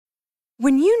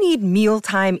When you need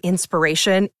mealtime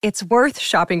inspiration, it's worth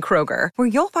shopping Kroger, where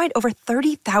you'll find over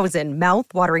 30,000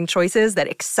 mouth-watering choices that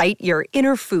excite your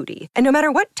inner foodie. And no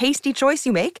matter what tasty choice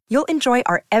you make, you'll enjoy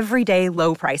our everyday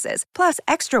low prices, plus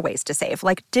extra ways to save,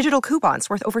 like digital coupons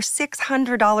worth over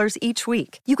 $600 each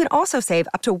week. You can also save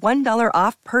up to $1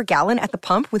 off per gallon at the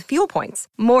pump with fuel points.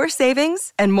 More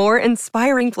savings and more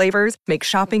inspiring flavors make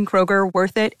shopping Kroger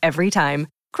worth it every time.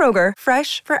 Kroger,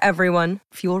 fresh for everyone.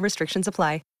 Fuel restrictions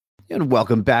apply. And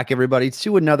welcome back, everybody,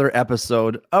 to another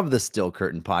episode of the Still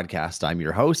Curtain podcast. I'm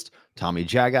your host, Tommy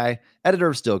Jagai, editor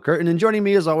of Still Curtain, and joining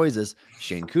me, as always, is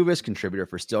Shane Kubis, contributor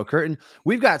for Still Curtain.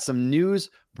 We've got some news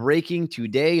breaking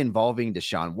today involving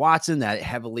Deshaun Watson that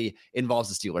heavily involves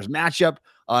the Steelers matchup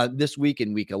this week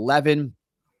in Week 11,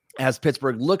 as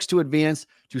Pittsburgh looks to advance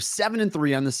to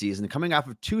 7-3 on the season, coming off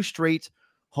of 2 straight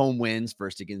home wins,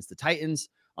 first against the Titans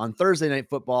on Thursday Night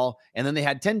Football, and then they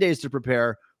had 10 days to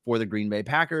prepare for the Green Bay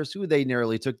Packers, who they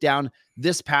narrowly took down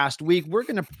this past week. We're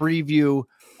going to preview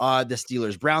the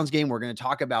Steelers-Browns game. We're going to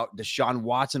talk about Deshaun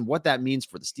Watson, what that means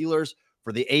for the Steelers,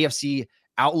 for the AFC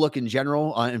outlook in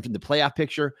general, and for the playoff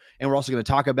picture. And we're also going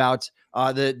to talk about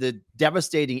the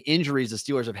devastating injuries the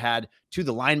Steelers have had to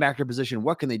the linebacker position.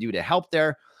 What can they do to help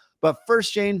there? But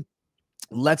first, Shane,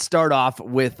 let's start off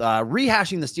with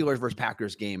rehashing the Steelers versus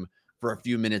Packers game for a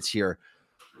few minutes here.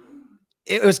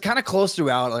 It was kind of close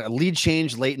throughout, like a lead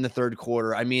change late in the third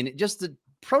quarter. I mean, just the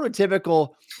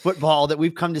prototypical football that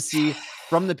we've come to see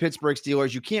from the Pittsburgh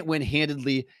Steelers. You can't win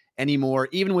handedly anymore,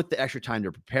 even with the extra time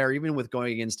to prepare, even with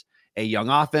going against a young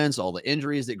offense, all the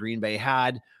injuries that Green Bay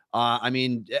had. I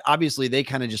mean, obviously they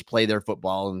kind of just play their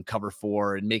football and cover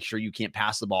 4 and make sure you can't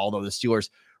pass the ball, although the Steelers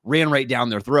ran right down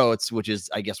their throats, which is,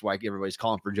 I guess, why everybody's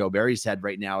calling for Joe Barry's head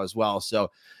right now as well. So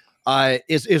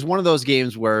is one of those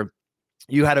games where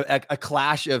you had a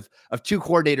clash of 2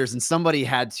 coordinators, and somebody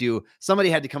had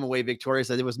to come away victorious.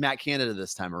 It was Matt Canada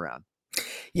this time around.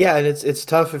 Yeah, and it's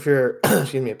tough if you're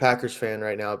a Packers fan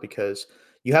right now, because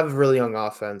you have a really young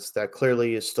offense that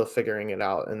clearly is still figuring it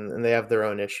out, and they have their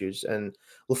own issues. And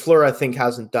LaFleur, I think,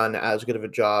 hasn't done as good of a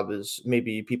job as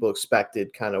maybe people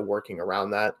expected, kind of working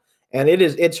around that. And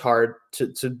it's hard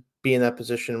to be in that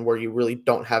position where you really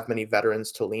don't have many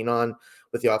veterans to lean on,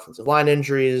 with the offensive line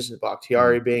injuries,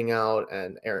 Bakhtiari being out,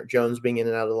 and Aaron Jones being in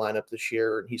and out of the lineup this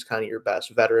year. And he's kind of your best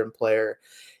veteran player.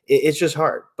 It's just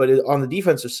hard. But on the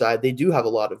defensive side, they do have a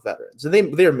lot of veterans. And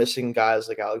they're missing guys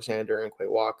like Alexander and Quay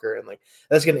Walker, and like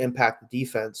that's going to impact the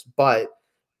defense. But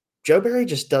Joe Barry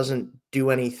just doesn't do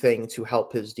anything to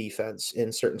help his defense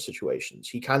in certain situations.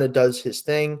 He kind of does his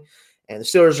thing, and the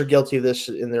Steelers are guilty of this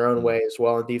in their own way as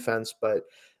well in defense, but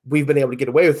we've been able to get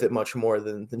away with it much more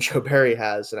than Joe Barry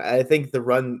has. And I think the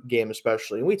run game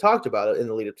especially, and we talked about it in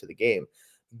the lead up to the game,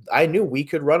 I knew we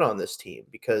could run on this team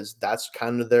because that's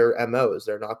kind of their MO. Is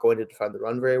they're not going to defend the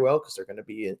run very well because they're going to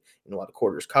be in a lot of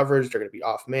quarters coverage. They're going to be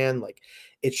off man. Like,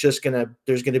 it's just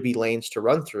there's going to be lanes to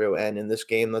run through. And in this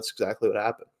game, that's exactly what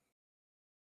happened.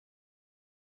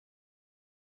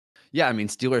 Yeah, I mean,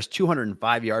 Steelers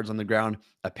 205 yards on the ground,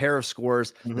 a pair of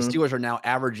scores. Mm-hmm. The Steelers are now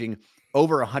averaging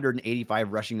over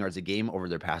 185 rushing yards a game over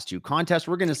their past 2 contests.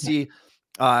 We're going to see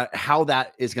how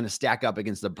that is going to stack up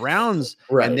against the Browns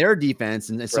and their defense,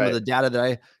 and some of the data that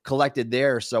I collected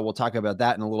there. So we'll talk about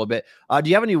that in a little bit. Do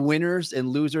you have any winners and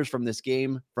losers from this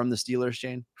game from the Steelers,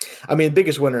 Shane? I mean, the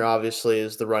biggest winner obviously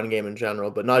is the run game in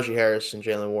general, but Najee Harris and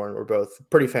Jaylen Warren were both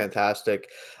pretty fantastic.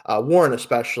 Warren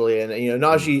especially, and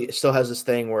Najee still has this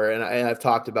thing where, and I've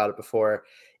talked about it before,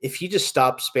 if he just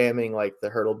stopped spamming like the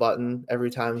hurdle button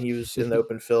every time he was in the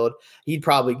open field, he'd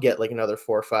probably get like another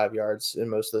 4 or 5 yards in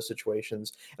most of those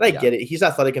situations. And I get it. He's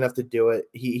athletic enough to do it.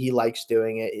 He likes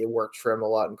doing it. It worked for him a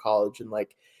lot in college, and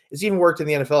like it's even worked in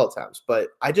the NFL at times. But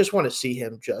I just want to see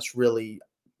him just really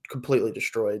completely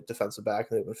destroy defensive back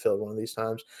in the open field one of these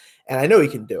times. And I know he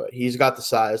can do it. He's got the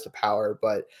size, the power,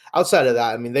 but outside of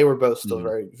that, I mean, they were both still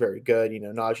very, very good.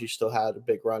 Najee still had a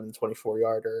big run,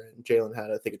 24-yarder, and Jaylen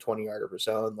had, I think, a 20-yarder of his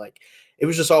own. Like, it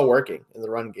was just all working in the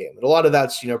run game. And a lot of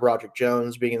that's, Broderick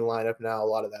Jones being in the lineup now. A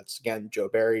lot of that's, again, Joe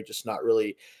Barry just not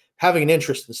really having an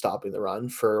interest in stopping the run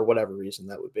for whatever reason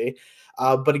that would be.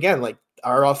 But again, like,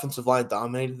 our offensive line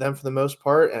dominated them for the most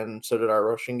part, and so did our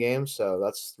rushing game. So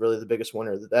that's really the biggest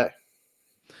winner of the day.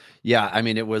 Yeah, I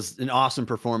mean, it was an awesome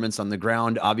performance on the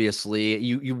ground. Obviously,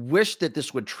 you wish that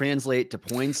this would translate to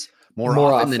points more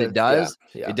often than it does.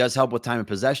 Yeah. It does help with time of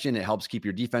possession. It helps keep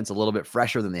your defense a little bit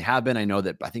fresher than they have been.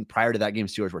 I think prior to that game,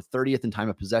 Steelers were 30th in time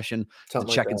of possession. To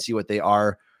check and see what they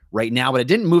are right now, but it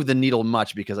didn't move the needle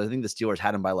much because I think the Steelers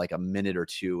had them by like a minute or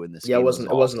 2 in this game. Yeah, it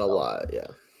wasn't a lot. Yeah.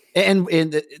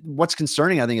 And what's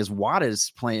concerning, I think, is Watt and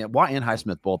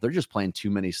Highsmith both. They're just playing too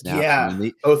many snaps. Yeah, I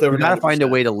mean, both over you got to 90%. find a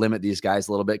way to limit these guys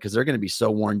a little bit because they're going to be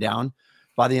so worn down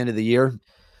by the end of the year.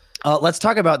 Let's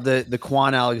talk about the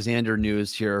Quan Alexander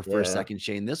news here for a second,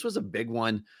 Shane. This was a big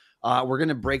one. We're going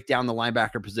to break down the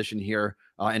linebacker position here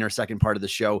in our second part of the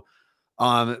show.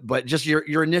 But just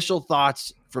your initial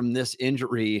thoughts from this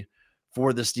injury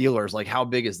for the Steelers. Like, how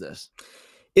big is this?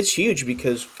 It's huge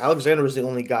because Alexander was the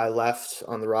only guy left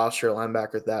on the roster,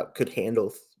 linebacker, that could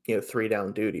handle,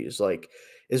 3-down duties. Like,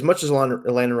 as much as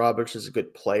Landon Roberts is a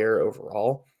good player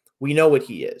overall, we know what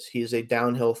he is. He is a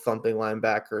downhill thumping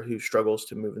linebacker who struggles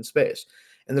to move in space.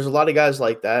 And there's a lot of guys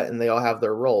like that, and they all have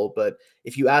their role. But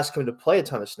if you ask him to play a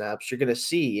ton of snaps, you're going to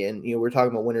see, and we're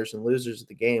talking about winners and losers of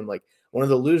the game. Like, one of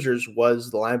the losers was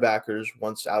the linebackers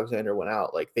once Alexander went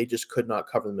out. Like, they just could not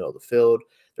cover the middle of the field.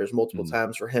 There's multiple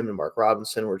times where him and Mark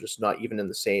Robinson were just not even in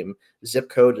the same zip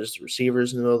code as the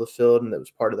receivers in the middle of the field, and that was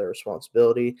part of their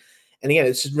responsibility. And again,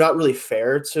 it's not really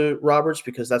fair to Roberts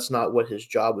because that's not what his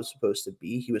job was supposed to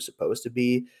be. He was supposed to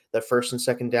be the first and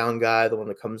second down guy, the one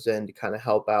that comes in to kind of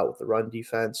help out with the run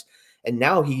defense. And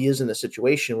now he is in a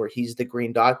situation where he's the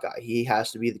green dot guy. He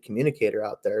has to be the communicator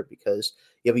out there because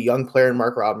you have a young player in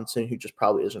Mark Robinson who just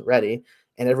probably isn't ready.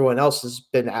 And everyone else has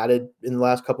been added in the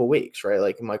last couple of weeks, right?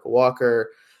 Like Michael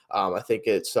Walker. I think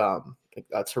it's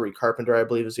Tariq Carpenter, I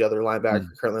believe, is the other linebacker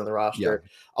currently on the roster. Yeah.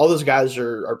 All those guys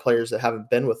are players that haven't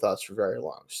been with us for very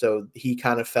long. So he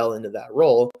kind of fell into that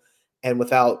role. And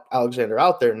without Alexander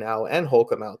out there now and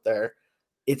Holcomb out there,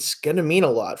 it's going to mean a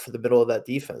lot for the middle of that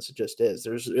defense. It just is.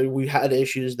 We had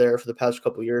issues there for the past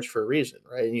couple of years for a reason,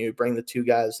 right? And you bring the two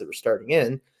guys that were starting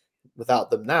in. Without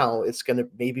them now, it's going to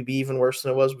maybe be even worse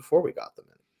than it was before we got them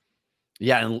in.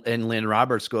 Yeah, and Landon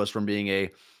Roberts goes from being a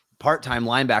part-time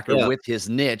linebacker with his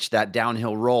niche, that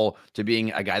downhill role, to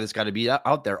being a guy that's got to be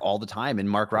out there all the time. And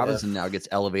Mark Robinson now gets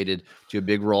elevated to a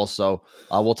big role. So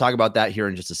we'll talk about that here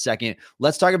in just a second.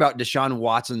 Let's talk about Deshaun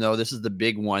Watson, though. This is the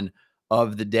big one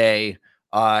of the day.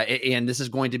 And this is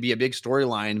going to be a big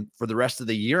storyline for the rest of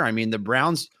the year. I mean, the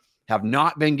Browns have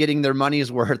not been getting their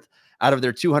money's worth out of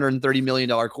their $230 million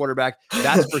quarterback.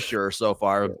 That's for sure so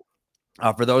far.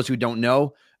 For those who don't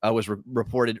know, was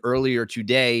reported earlier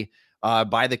today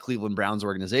by the Cleveland Browns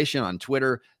organization on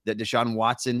Twitter that Deshaun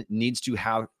Watson needs to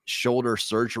have shoulder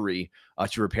surgery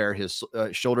to repair his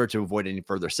shoulder to avoid any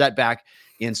further setback.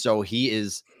 And so he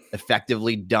is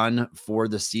effectively done for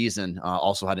the season.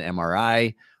 Also had an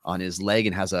MRI on his leg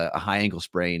and has a high ankle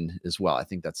sprain as well. I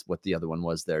think that's what the other one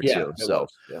was there too. So,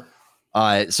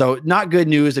 so not good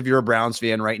news if you're a Browns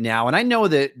fan right now. And I know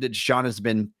that Deshaun has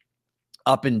been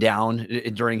up and down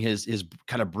during his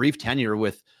kind of brief tenure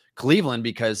with Cleveland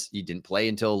because he didn't play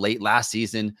until late last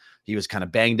season. He was kind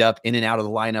of banged up in and out of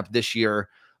the lineup this year.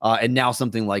 And now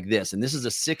something like this. And this is a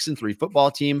 6-3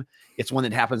 football team. It's one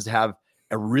that happens to have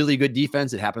a really good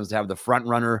defense. It happens to have the front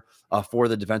runner for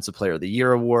the Defensive Player of the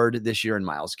Year award this year in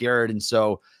Myles Garrett. And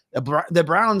so the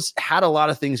Browns had a lot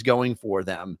of things going for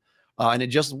them. And it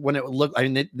just, when it looked, I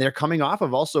mean, they're coming off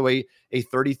of also a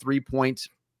 33-point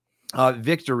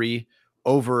victory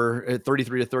over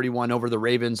 33-31 over the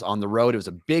Ravens on the road. It was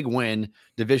a big win,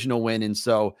 divisional win. And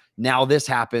so now this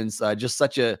happens, just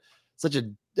such a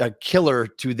killer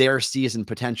to their season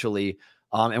potentially.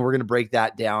 And we're going to break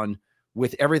that down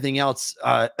with everything else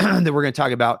that we're going to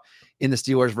talk about in the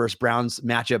Steelers versus Browns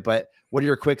matchup. But what are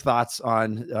your quick thoughts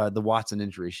on the Watson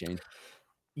injury, Shane?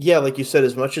 Yeah, like you said,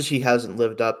 as much as he hasn't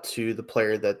lived up to the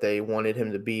player that they wanted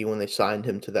him to be when they signed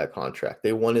him to that contract,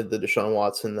 they wanted the Deshaun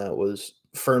Watson that was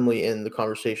firmly in the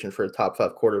conversation for a top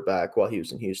 5 quarterback while he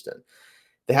was in Houston.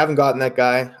 They haven't gotten that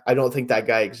guy. I don't think that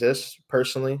guy exists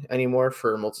personally anymore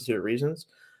for a multitude of reasons,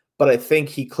 but I think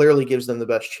he clearly gives them the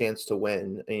best chance to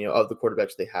win, of the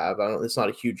quarterbacks they have. It's not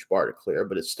a huge bar to clear,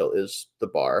 but it still is the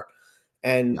bar.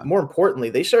 And more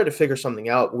importantly, they started to figure something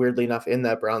out, weirdly enough, in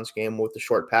that Browns game with the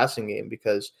short passing game,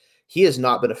 because he has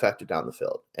not been effective down the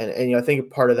field. And I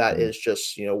think part of that is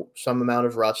just, some amount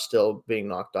of rust still being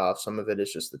knocked off. Some of it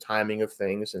is just the timing of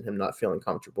things and him not feeling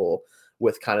comfortable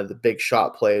with kind of the big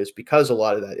shot plays, because a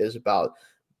lot of that is about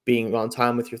being on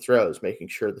time with your throws, making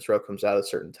sure the throw comes out at a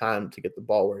certain time to get the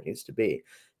ball where it needs to be.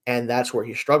 And that's where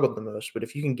he struggled the most. But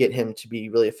if you can get him to be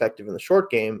really effective in the short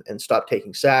game and stop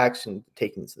taking sacks and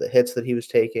taking the hits that he was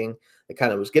taking, that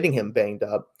kind of was getting him banged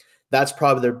up, that's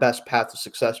probably their best path to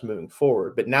success moving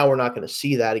forward. But now we're not going to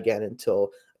see that again until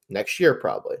next year,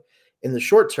 probably. In the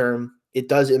short term, it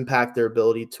does impact their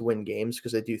ability to win games,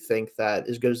 because I do think that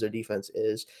as good as their defense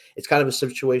is, it's kind of a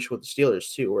situation with the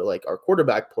Steelers too, where like our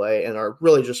quarterback play and our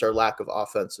lack of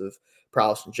offensive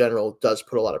prowess in general does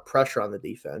put a lot of pressure on the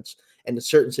defense. And in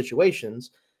certain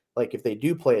situations, like if they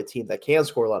do play a team that can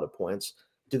score a lot of points,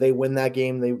 do they win that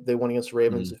game they won against the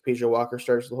Ravens if PJ Walker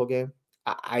starts the whole game?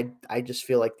 I just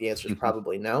feel like the answer is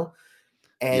probably no.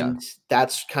 And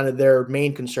that's kind of their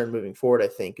main concern moving forward, I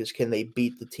think, is can they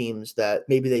beat the teams that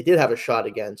maybe they did have a shot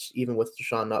against, even with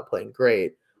Deshaun not playing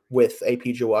great, with a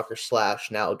PJ Walker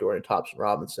 / now Dorian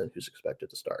Thompson-Robinson, who's expected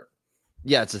to start.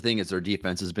 Yeah, it's the thing is their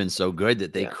defense has been so good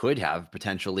that they could have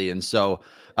potentially. And so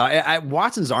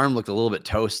Watson's arm looked a little bit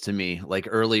toast to me like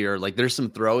earlier. Like there's some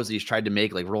throws that he's tried to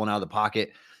make, like rolling out of the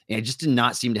pocket, and it just did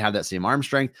not seem to have that same arm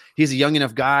strength. He's a young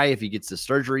enough guy. If he gets the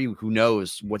surgery, who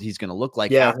knows what he's going to look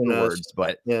like afterwards.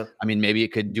 But I mean, maybe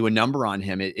it could do a number on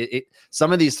him.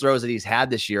 Some of these throws that he's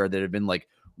had this year that have been like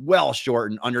well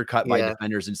short and undercut by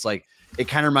defenders. It's like, it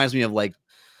kind of reminds me of like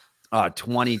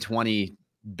 2020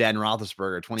 Ben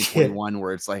Roethlisberger 2021,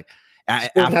 where it's like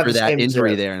after that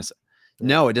injury there. And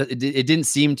no, it didn't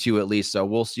seem to, at least. So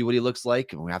we'll see what he looks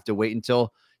like. And we have to wait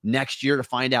until next year to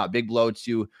find out. Big blow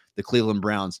to the Cleveland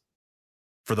Browns.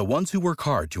 For the ones who work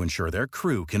hard to ensure their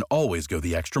crew can always go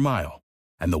the extra mile,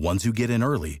 and the ones who get in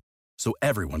early so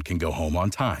everyone can go home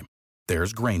on time,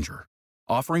 there's Grainger,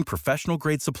 offering professional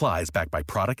grade supplies backed by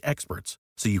product experts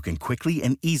so you can quickly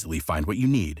and easily find what you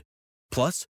need.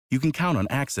 Plus, you can count on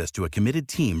access to a committed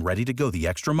team ready to go the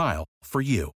extra mile for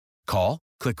you. Call,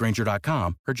 click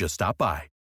Grainger.com, or just stop by.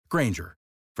 Grainger,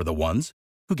 for the ones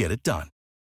who get it done.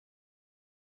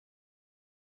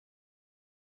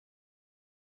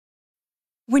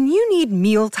 When you need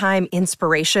mealtime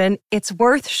inspiration, it's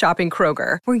worth shopping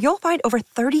Kroger, where you'll find over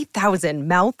 30,000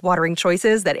 mouth-watering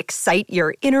choices that excite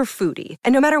your inner foodie.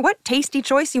 And no matter what tasty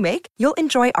choice you make, you'll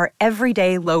enjoy our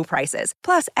everyday low prices,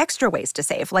 plus extra ways to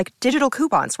save, like digital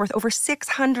coupons worth over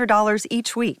 $600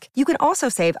 each week. You can also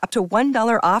save up to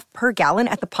 $1 off per gallon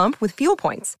at the pump with fuel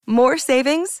points. More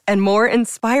savings and more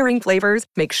inspiring flavors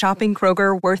make shopping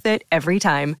Kroger worth it every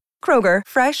time. Kroger,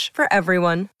 fresh for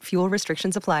everyone. Fuel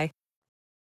restrictions apply.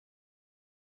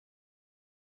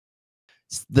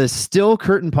 The Still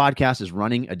Curtain podcast is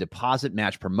running a deposit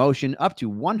match promotion up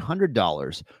to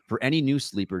 $100 for any new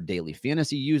Sleeper Daily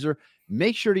Fantasy user.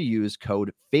 Make sure to use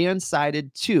code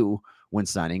FANSIDED2 when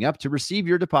signing up to receive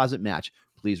your deposit match.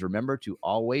 Please remember to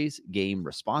always game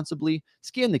responsibly.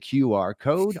 Scan the QR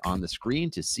code on the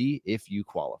screen to see if you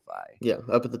qualify. Yeah,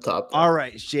 up at the top. All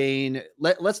right, Shane,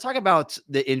 let's talk about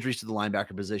the injuries to the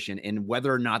linebacker position and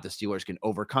whether or not the Steelers can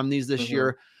overcome these this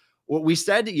year. What we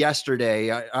said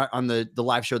yesterday on the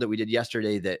live show that we did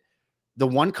yesterday, that the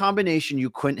one combination you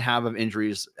couldn't have of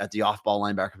injuries at the off-ball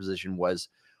linebacker position was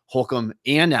Holcomb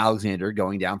and Alexander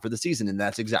going down for the season. And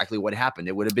that's exactly what happened.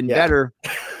 It would have been better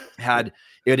had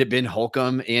it had been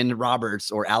Holcomb and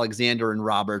Roberts or Alexander and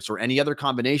Roberts or any other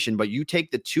combination. But you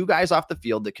take the two guys off the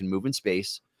field that can move in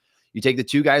space. You take the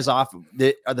two guys off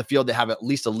the field that have at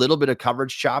least a little bit of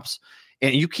coverage chops,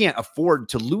 and you can't afford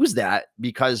to lose that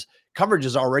because coverage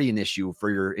is already an issue for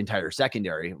your entire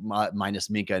secondary, minus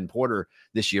Minka and Porter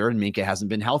this year, and Minka hasn't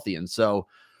been healthy. And so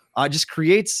just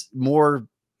creates more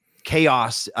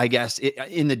chaos, I guess,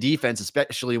 in the defense,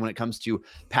 especially when it comes to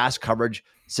pass coverage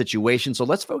situations. So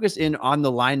let's focus in on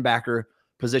the linebacker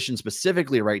position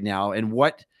specifically right now. And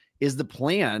what is the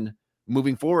plan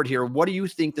moving forward here? What do you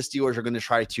think the Steelers are going to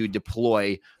try to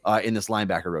deploy in this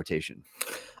linebacker rotation?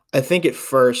 I think at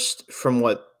first, from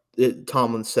what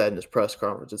Tomlin said in his press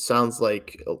conference, it sounds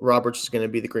like Roberts is going to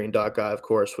be the green dot guy, of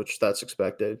course, which that's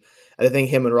expected. And I think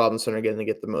him and Robinson are going to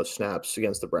get the most snaps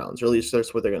against the Browns, or at least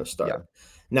that's where they're going to start. Yeah.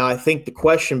 Now, I think the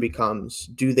question becomes,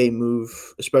 do they move,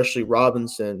 especially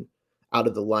Robinson, out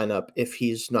of the lineup if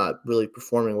he's not really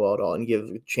performing well at all, and give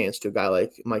a chance to a guy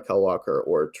like Michael Walker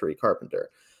or Tariq Carpenter?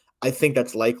 I think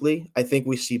that's likely. I think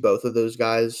we see both of those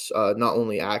guys not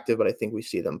only active, but I think we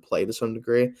see them play to some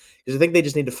degree, because I think they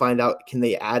just need to find out, can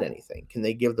they add anything? Can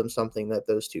they give them something that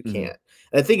those two can't?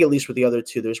 And I think at least with the other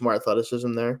two, there's more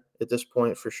athleticism there at this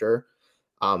point for sure.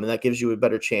 And that gives you a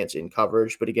better chance in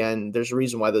coverage. But again, there's a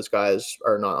reason why those guys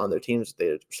are not on their teams that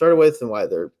they started with and why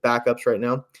they're backups right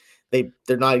now.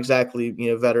 They're not exactly,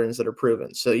 veterans that are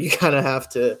proven. So you kind of have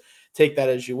to take that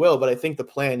as you will. But I think the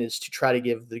plan is to try to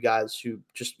give the guys who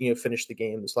just, finished the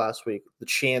game this last week the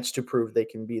chance to prove they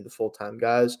can be the full-time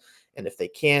guys. And if they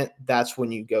can't, that's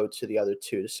when you go to the other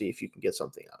two to see if you can get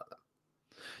something out of them.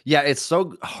 Yeah, it's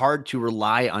so hard to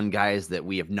rely on guys that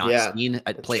we have not seen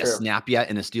play a snap yet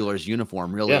in a Steelers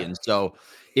uniform, really. Yeah. And so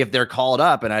if they're called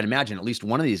up, and I'd imagine at least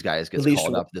one of these guys gets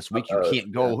called up this week,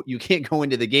 you can't go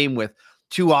into the game with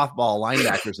two off-ball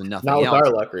linebackers and nothing else. Not with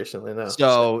our luck recently, no.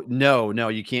 So no,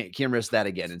 you can't risk that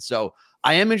again. And so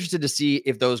I am interested to see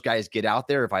if those guys get out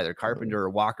there, if either Carpenter or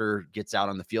Walker gets out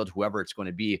on the field, whoever it's going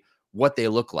to be, what they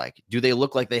look like. Do they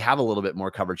look like they have a little bit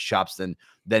more coverage chops than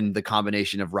the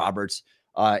combination of Roberts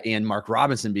and Mark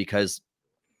Robinson? Because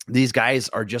these guys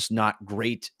are just not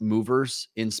great movers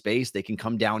in space. They can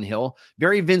come downhill.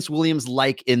 Very Vince Williams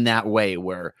like in that way,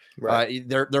 where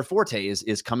their forte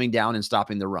is coming down and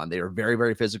stopping the run. They are very,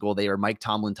 very physical. They are Mike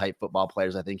Tomlin type football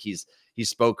players. I think he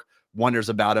spoke wonders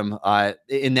about them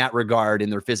in that regard,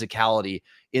 in their physicality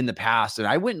in the past. And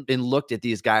I went and looked at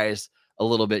these guys a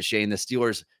little bit, Shane. The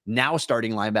Steelers now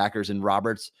starting linebackers in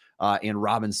Roberts and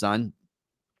Robinson.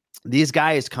 These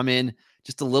guys come in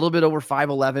just a little bit over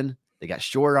 5'11". They got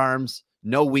short arms,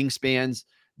 no wingspans.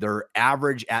 They're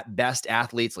average at best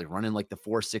athletes, like running like the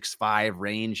 4.65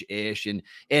 range ish. And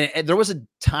there was a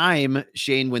time,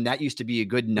 Shane, when that used to be a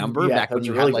good number back when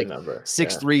you had like 6'3",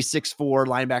 6'4"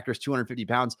 linebackers, 250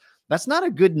 pounds. That's not a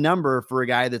good number for a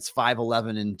guy that's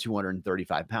 5'11" and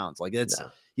 235 pounds. Like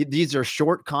these are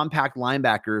short, compact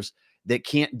linebackers that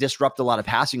can't disrupt a lot of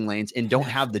passing lanes and don't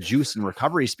have the juice and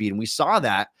recovery speed. And we saw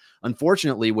that,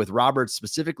 unfortunately, with Roberts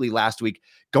specifically last week,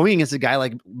 going against a guy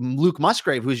like Luke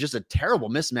Musgrave, who's just a terrible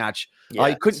mismatch.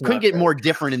 He couldn't get more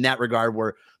different in that regard,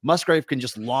 where Musgrave can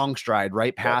just long stride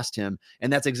right past him.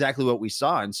 And that's exactly what we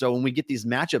saw. And so when we get these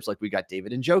matchups, like we got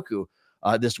David Njoku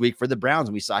this week for the Browns,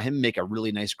 and we saw him make a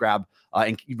really nice grab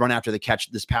and run after the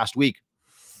catch this past week.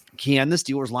 Can the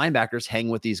Steelers linebackers hang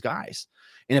with these guys?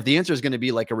 And if the answer is going to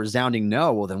be like a resounding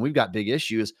no, well, then we've got big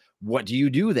issues. What do you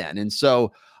do then? And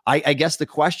so I guess the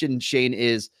question, Shane,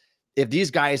 is if these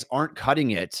guys aren't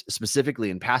cutting it specifically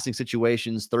in passing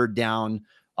situations, third down,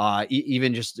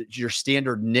 even just your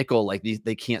standard nickel, like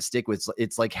they can't stick with,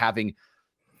 it's like having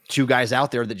two guys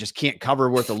out there that just can't cover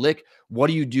worth a lick. What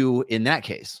do you do in that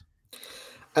case?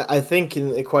 I think in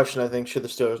the question, should the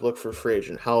Steelers look for free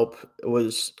agent help,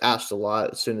 was asked a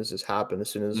lot as soon as this happened, as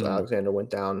soon as Alexander went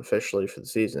down officially for the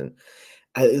season.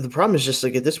 The problem is just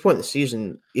like at this point in the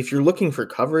season, if you're looking for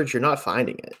coverage, you're not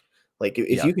finding it. Like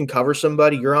if you can cover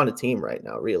somebody, you're on a team right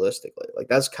now, realistically. Like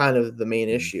that's kind of the main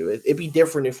issue. It'd be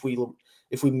different if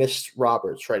we missed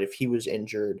Roberts, right? If he was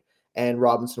injured and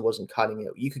Robinson wasn't cutting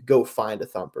it, you could go find a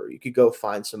thumper. You could go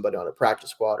find somebody on a practice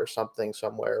squad or something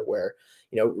somewhere where,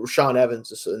 Rashaan Evans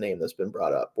is the name that's been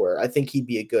brought up, where I think he'd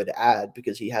be a good add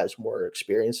because he has more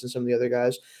experience than some of the other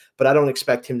guys, but I don't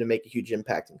expect him to make a huge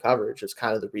impact in coverage. It's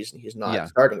kind of the reason he's not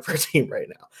starting for a team right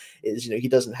now is, he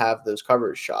doesn't have those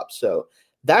coverage chops. So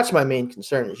that's my main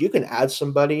concern is you can add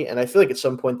somebody. And I feel like at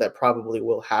some point that probably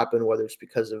will happen, whether it's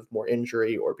because of more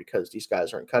injury or because these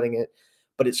guys aren't cutting it,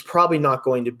 but it's probably not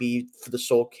going to be for the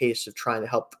sole case of trying to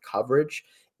help the coverage.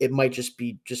 It might just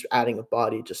be just adding a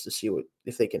body just to see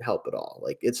if they can help at all.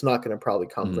 Like it's not going to probably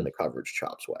come from the coverage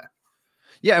chops way.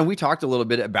 Yeah. And we talked a little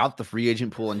bit about the free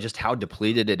agent pool and just how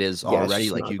depleted it is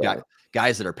already. Like you got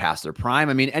guys that are past their prime.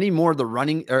 I mean, anymore the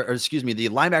the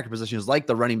linebacker position is like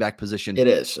the running back position it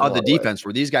is of the defense,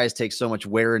 where these guys take so much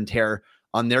wear and tear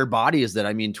on their bodies that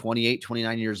 28,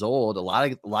 29 years old. A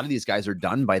lot of these guys are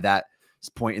done by that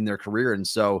point in their career. And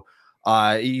so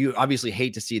you obviously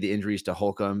hate to see the injuries to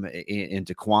Holcomb and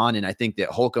to Quan. And I think that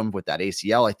Holcomb with that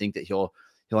ACL, I think that he'll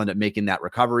end up making that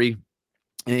recovery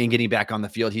and getting back on the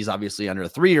field. He's obviously under a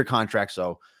 3-year contract,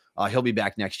 so he'll be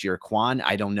back next year. Quan,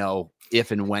 I don't know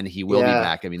if and when he will be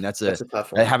back. I mean, that's a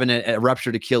tough one. Having a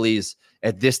ruptured Achilles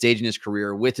at this stage in his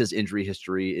career with his injury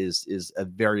history is a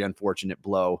very unfortunate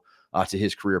blow to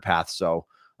his career path. So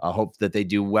I hope that they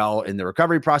do well in the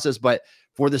recovery process. But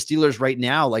for the Steelers right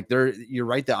now, like you're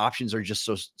right, the options are just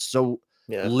so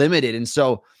limited. And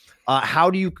so how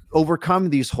do you overcome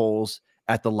these holes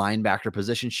at the linebacker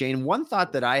position? Shane, one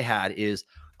thought that I had is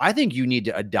I think you need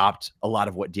to adopt a lot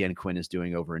of what Dan Quinn is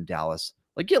doing over in Dallas.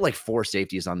 Like get like 4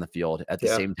 safeties on the field at the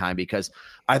same time, because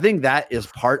I think that is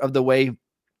part of the way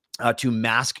to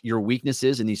mask your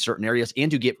weaknesses in these certain areas and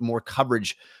to get more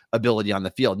coverage ability on the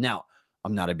field. Now,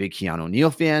 I'm not a big Keanu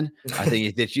Neal fan. I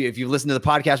think that if you've listened to the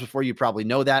podcast before, you probably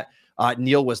know that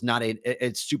Neal was not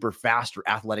a super fast or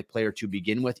athletic player to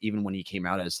begin with, even when he came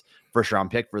out as first-round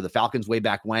pick for the Falcons way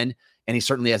back when. And he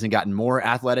certainly hasn't gotten more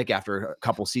athletic after a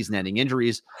couple season-ending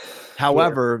injuries.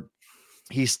 However,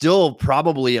 he's still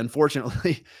probably,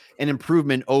 unfortunately, an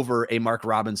improvement over a Mark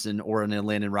Robinson or an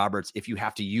Landon Roberts if you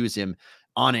have to use him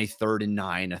on a 3rd and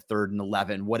 9, a 3rd and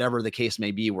 11, whatever the case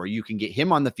may be, where you can get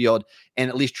him on the field and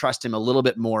at least trust him a little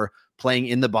bit more playing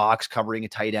in the box, covering a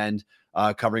tight end,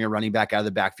 covering a running back out of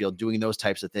the backfield, doing those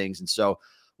types of things. And so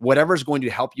whatever's going to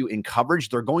help you in coverage,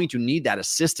 they're going to need that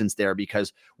assistance there,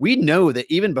 because we know that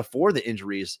even before the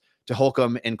injuries to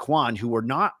Holcomb and Quan, who were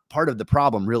not part of the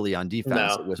problem really on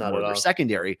defense, it was more of their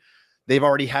secondary, they've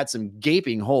already had some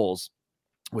gaping holes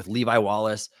with Levi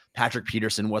Wallace. Patrick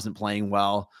Peterson wasn't playing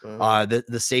well.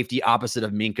 The safety opposite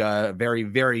of Minka, very,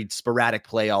 very sporadic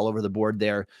play all over the board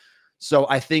there. So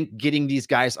I think getting these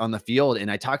guys on the field,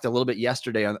 and I talked a little bit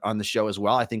yesterday on the show as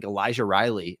well. I think Elijah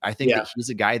Riley, I think that he's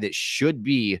a guy that should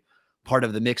be part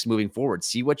of the mix moving forward.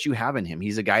 See what you have in him.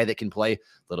 He's a guy that can play a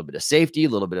little bit of safety, a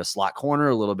little bit of slot corner,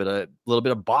 a little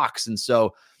bit of box. And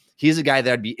so he's a guy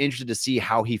that I'd be interested to see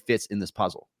how he fits in this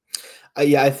puzzle.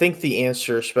 Yeah, I think the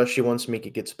answer, especially once Minka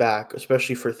gets back,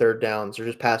 especially for third downs or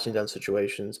just passing down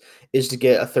situations, is to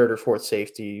get a third or fourth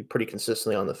safety pretty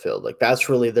consistently on the field. Like that's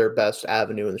really their best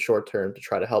avenue in the short term to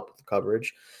try to help with the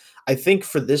coverage. I think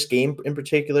for this game in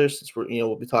particular, since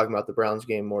we'll be talking about the Browns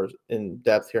game more in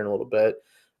depth here in a little bit,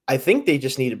 I think they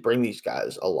just need to bring these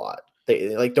guys a lot.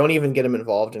 They like don't even get them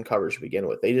involved in coverage to begin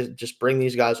with. They just bring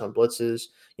these guys on blitzes.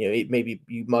 Maybe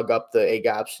you mug up the A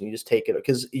gaps and you just take it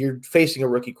because you're facing a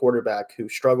rookie quarterback who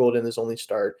struggled in his only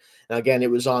start. And again, it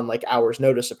was on like hours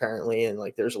notice apparently, and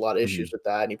like there's a lot of issues with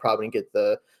that, and he probably didn't get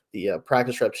the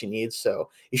practice reps he needs. So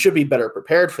he should be better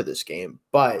prepared for this game.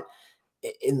 But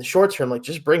in the short term, like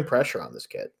just bring pressure on this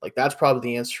kid. Like that's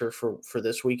probably the answer for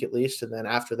this week at least. And then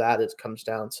after that, it comes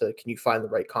down to, can you find the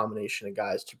right combination of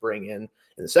guys to bring in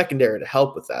the secondary to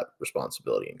help with that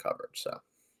responsibility and coverage? So.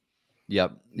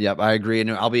 Yep. I agree. And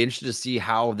I'll be interested to see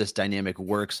how this dynamic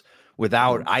works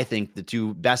without, I think, the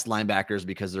two best linebackers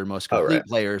because they're most complete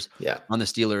players on the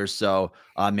Steelers. So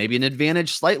maybe an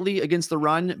advantage slightly against the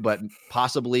run, but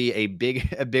possibly a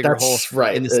bigger hole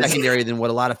in the secondary than what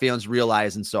a lot of fans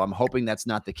realize. And so I'm hoping that's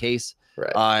not the case.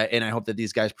 And I hope that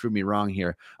these guys prove me wrong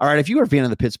here. All right. If you are a fan of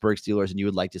the Pittsburgh Steelers and you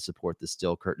would like to support the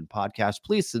Still Curtain podcast,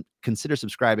 please consider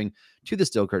subscribing to the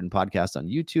Still Curtain podcast on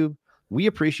YouTube. We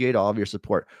appreciate all of your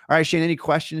support. All right, Shane, any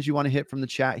questions you want to hit from the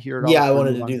chat here at all? Yeah, I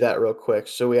wanted to do that real quick.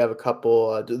 So we have a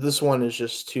couple. This one is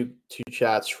just two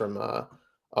chats from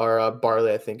our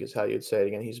Barley, I think is how you'd say it.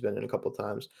 Again, he's been in a couple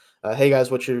times. Hey,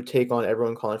 guys, what's your take on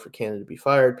everyone calling for Canada to be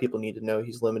fired? People need to know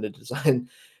he's limited design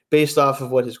based off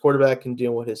of what his quarterback can do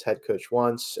and what his head coach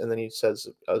wants. And then he says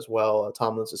as well,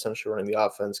 Tomlin's essentially running the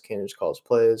offense. Canada just calls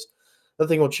plays.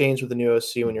 Nothing will change with the new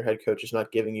OC when your head coach is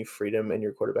not giving you freedom and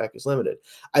your quarterback is limited.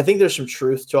 I think there's some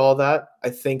truth to all that. I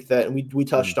think that, and we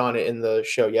touched on it in the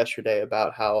show yesterday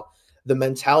about how the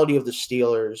mentality of the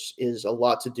Steelers is a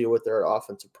lot to do with their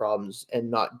offensive problems and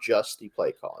not just the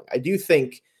play calling. I do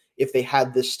think if they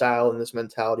had this style and this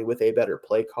mentality with a better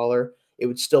play caller, it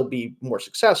would still be more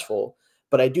successful.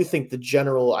 But I do think the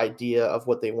general idea of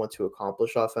what they want to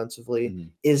accomplish offensively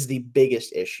is the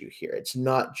biggest issue here. It's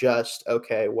not just,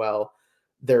 okay, well,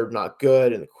 they're not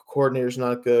good and the coordinator's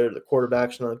not good or the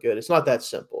quarterback's not good. It's not that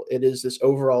simple. It is this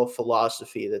overall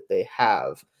philosophy that they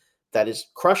have that is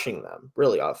crushing them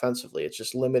really offensively. It's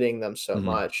just limiting them so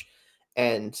much.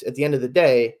 And at the end of the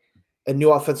day, a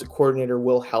new offensive coordinator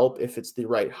will help if it's the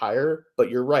right hire. But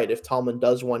you're right. If Tomlin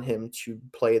does want him to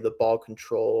play the ball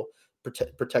control,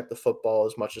 protect the football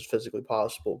as much as physically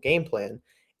possible game plan,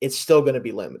 it's still going to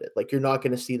be limited. Like you're not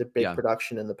going to see the big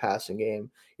production in the passing game.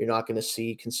 You're not going to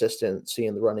see consistency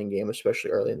in the running game,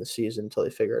 especially early in the season until they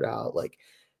figure it out. Like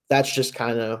that's just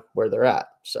kind of where they're at.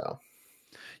 So,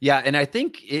 yeah. And I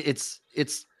think it's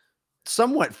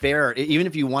somewhat fair. Even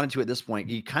if you wanted to, at this point,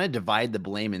 you kind of divide the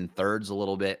blame in thirds a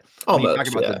little bit. When you talk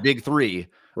about the big three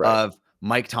of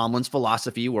Mike Tomlin's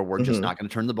philosophy, where we're just not going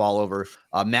to turn the ball over.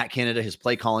 Matt Canada, his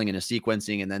play calling and his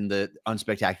sequencing, and then the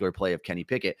unspectacular play of Kenny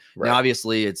Pickett. Now,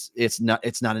 obviously, it's not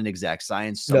an exact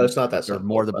science. No, it's not that simple.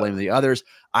 More the blame of the others.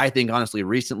 I think, honestly,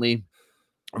 recently,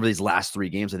 over these last three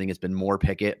games, I think it's been more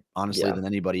Pickett, honestly, than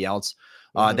anybody else.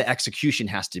 The execution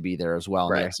has to be there as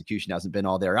well. And the execution hasn't been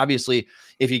all there. Obviously,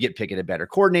 if you get Pickett a better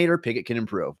coordinator, Pickett can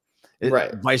improve.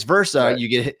 Vice versa, you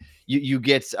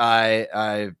get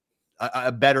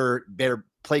a better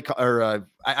play or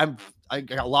I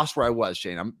got lost where I was,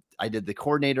 Shane. I did the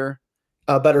coordinator.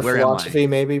 Better philosophy,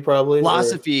 maybe, probably.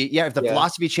 Philosophy, if the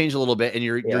philosophy changed a little bit and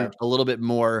you're a little bit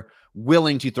more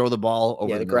willing to throw the ball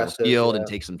over the middle of the field and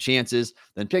take some chances,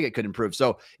 then Pickett could improve.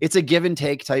 So it's a give and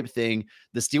take type thing.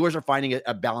 The Steelers are finding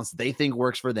a balance they think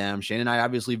works for them. Shane and I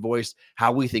obviously voiced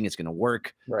how we think it's going to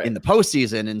work in the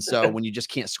postseason. And so when you just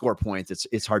can't score points,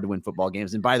 it's hard to win football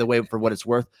games. And by the way, for what it's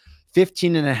worth,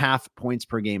 15.5 points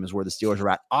per game is where the Steelers are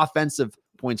at. Offensive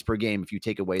points per game if you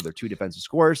take away their two defensive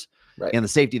scores and the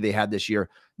safety they had this year.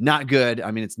 Not good.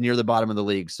 I mean, it's near the bottom of the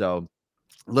league. So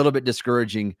a little bit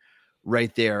discouraging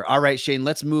right there. All right, Shane,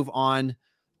 let's move on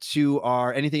to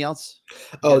our anything else?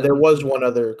 Oh, there was one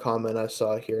other comment I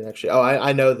saw here, and actually,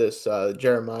 I know this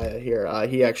Jeremiah here.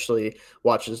 He actually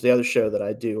watches the other show that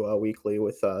I do weekly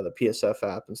with the PSF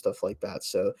app and stuff like that.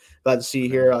 So glad to see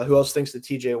here. Who else thinks that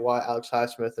TJ Watt, Alex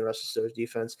Highsmith, and the rest of the Steelers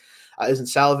defense isn't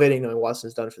salivating knowing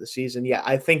Watson's done for the season? Yeah,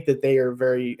 I think that they are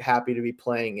very happy to be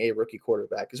playing a rookie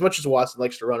quarterback. As much as Watson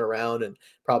likes to run around and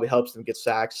probably helps them get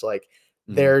sacks, like.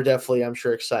 They're definitely, I'm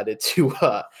sure, excited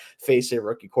to face a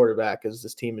rookie quarterback, as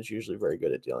this team is usually very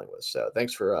good at dealing with. So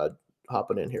thanks for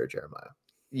hopping in here, Jeremiah.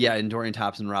 Yeah, and Dorian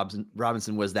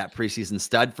Thompson-Robinson was that preseason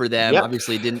stud for them. Yep.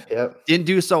 Obviously didn't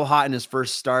do so hot in his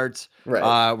first start.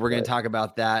 Right. We're going to talk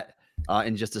about that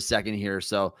in just a second here.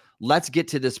 So let's get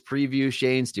to this preview,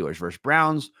 Shane. Steelers versus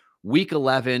Browns, week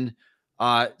 11.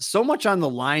 So much on the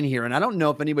line here, and I don't know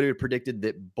if anybody would predicted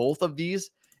that both of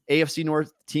these AFC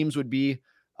North teams would be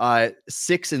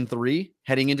 6-3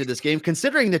 heading into this game,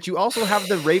 considering that you also have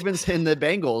the Ravens and the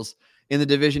Bengals in the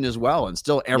division as well. And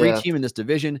still every team in this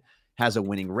division has a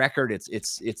winning record.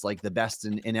 It's like the best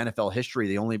in NFL history.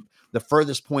 The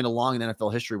furthest point along in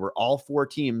NFL history where all four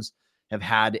teams have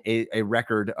had a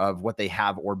record of what they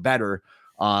have or better.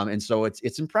 And so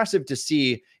it's impressive to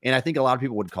see. And I think a lot of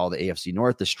people would call the AFC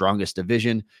North the strongest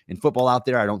division in football out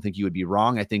there. I don't think you would be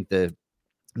wrong. I think the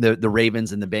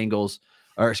Ravens and the Bengals,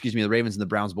 the Ravens and the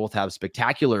Browns both have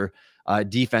spectacular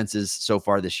defenses so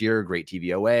far this year. Great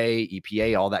TVOA,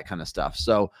 EPA, all that kind of stuff.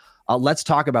 So let's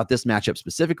talk about this matchup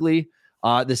specifically.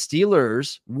 The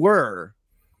Steelers were,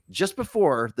 just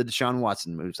before the Deshaun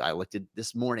Watson moves, I looked at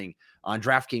this morning on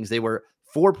DraftKings, they were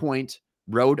 4-point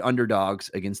road underdogs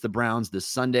against the Browns this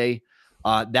Sunday.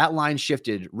 That line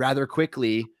shifted rather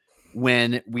quickly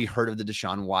when we heard of the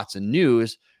Deshaun Watson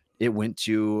news. It went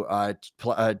to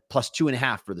plus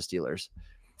 2.5 for the Steelers.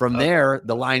 From there,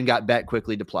 the line got bet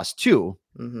quickly to +2.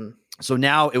 Mm-hmm. So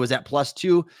now it was at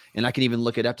 +2, and I can even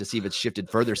look it up to see if it's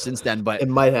shifted further since then. But it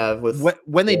might have.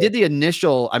 When they did the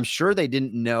initial, I'm sure they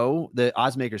didn't know. The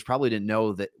odds makers probably didn't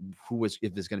know that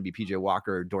if it's going to be PJ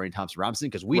Walker or Dorian Thompson-Robinson,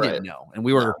 because we didn't know, and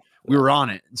we were on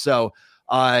it. So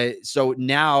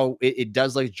now it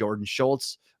does, like Jordan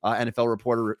Schultz, NFL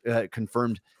reporter,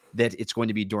 confirmed that it's going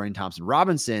to be Dorian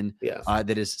Thompson-Robinson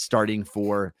that is starting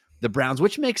for the Browns,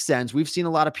 which makes sense. We've seen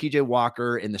a lot of PJ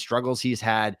Walker and the struggles he's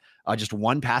had. Just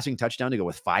one passing touchdown to go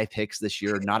with 5 picks this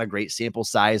year. Not a great sample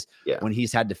size when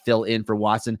he's had to fill in for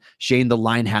Watson. Shane, the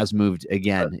line has moved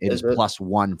again. It is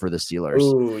 +1 for the Steelers.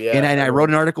 Ooh, yeah. And I wrote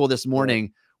an article this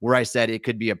morning where I said it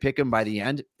could be a pick 'em by the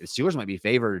end. The Steelers might be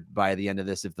favored by the end of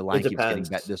this if the line keeps getting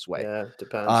bet this way. Yeah,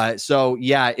 depends.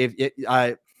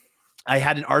 I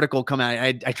had an article come out.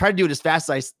 I tried to do it as fast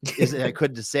as I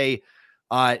could to say,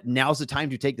 now's the time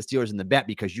to take the Steelers in the bet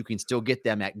because you can still get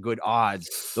them at good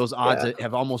odds. Those odds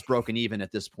have almost broken even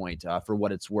at this point for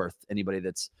what it's worth. Anybody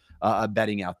that's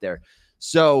betting out there.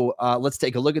 So let's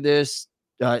take a look at this.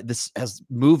 This has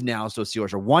moved now. So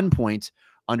Steelers are 1-point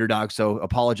underdog. So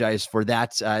apologize for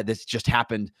that. This just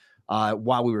happened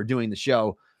while we were doing the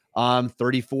show.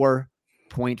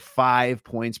 34.5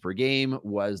 points per game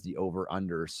was the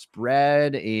over-under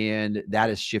spread, and that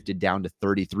has shifted down to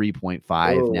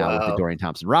 33.5 with the Dorian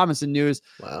Thompson-Robinson news.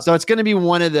 Wow. So it's going to be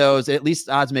one of those, at least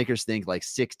odds makers think, like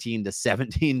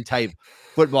 16-17 type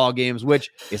football games, which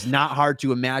is not hard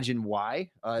to imagine why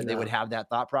they would have that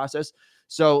thought process.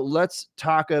 So let's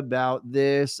talk about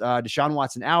this. Deshaun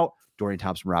Watson out, Dorian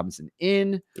Thompson-Robinson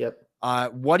in. Yep.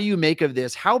 What do you make of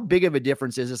this? How big of a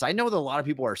difference is this? I know that a lot of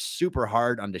people are super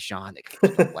hard on Deshaun. They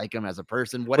don't like him as a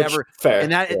person, whatever. Fair.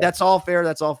 And that's all fair.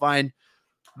 That's all fine.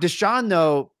 Deshaun,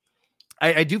 though,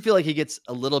 I do feel like he gets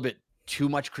a little bit too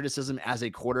much criticism as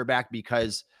a quarterback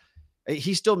because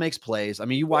he still makes plays. I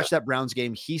mean, you watch that Browns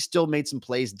game. He still made some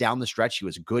plays down the stretch. He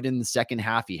was good in the second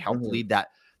half. He helped lead that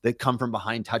come from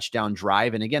behind touchdown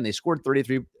drive. And again, they scored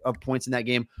 33 points in that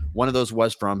game. One of those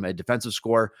was from a defensive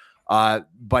score.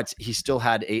 But he still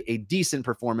had a decent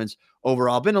performance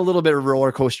overall. Been a little bit of a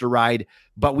roller coaster ride,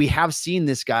 but we have seen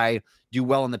this guy do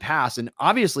well in the past. And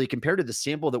obviously, compared to the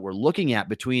sample that we're looking at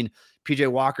between PJ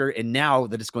Walker and now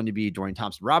that it's going to be Dorian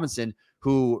Thompson-Robinson,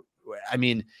 who, I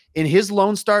mean, in his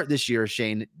lone start this year,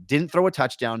 Shane didn't throw a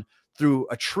touchdown, threw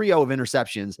a trio of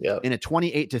interceptions in a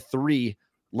 28-3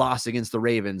 loss against the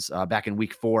Ravens back in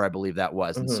week 4, I believe that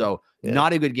was. And so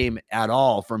not a good game at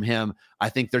all from him. I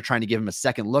think they're trying to give him a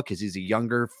second look because he's a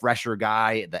younger, fresher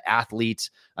guy, the athlete,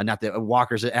 not that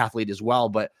Walker's an athlete as well,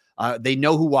 but they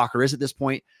know who Walker is at this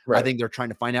point. Right. I think they're trying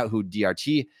to find out who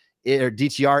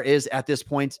DTR is at this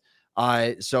point.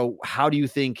 So how do you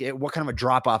think, what kind of a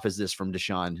drop off is this from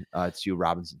Deshaun to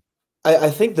Robinson?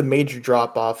 I think the major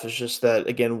drop off is just that,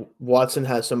 again, Watson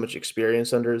has so much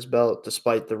experience under his belt,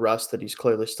 despite the rust that he's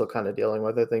clearly still kind of dealing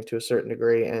with, I think, to a certain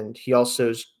degree. And he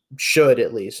also should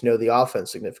at least know the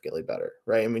offense significantly better,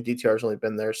 right? I mean, DTR's only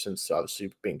been there since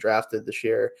obviously being drafted this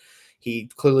year.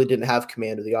 He clearly didn't have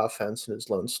command of the offense in his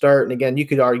lone start. And again, you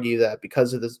could argue that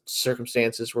because of the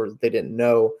circumstances where they didn't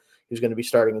know he was going to be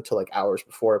starting until like hours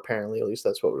before, apparently, at least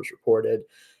that's what was reported,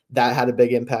 that had a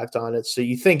big impact on it. So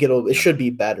you think it should be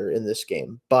better in this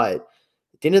game. But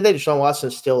at the end of the day, Deshaun Watson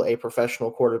is still a professional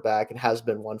quarterback and has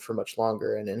been one for much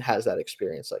longer and has that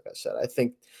experience, like I said. I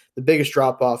think the biggest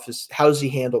drop-off is how does he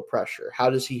handle pressure? How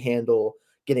does he handle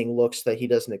getting looks that he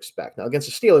doesn't expect? Now, against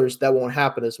the Steelers, that won't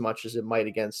happen as much as it might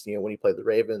against, when he played the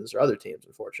Ravens or other teams,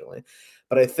 unfortunately.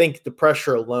 But I think the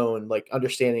pressure alone, like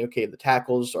understanding, okay, the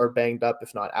tackles are banged up,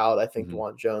 if not out. I think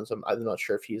DeJuan Jones, I'm not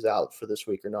sure if he's out for this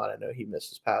week or not. I know he missed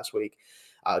this past week.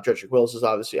 Jedrick Wills is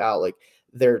obviously out. Like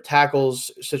their tackles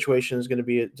situation is going to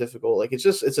be difficult. Like it's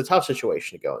a tough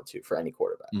situation to go into for any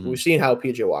quarterback. We've seen how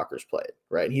PJ Walker's played,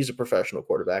 right? And he's a professional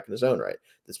quarterback in his own right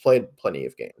that's played plenty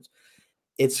of games.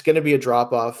 It's going to be a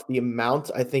drop off. The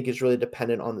amount, I think, is really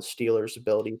dependent on the Steelers'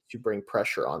 ability to bring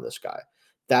pressure on this guy.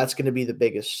 That's going to be the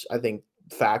biggest, I think,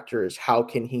 factor is how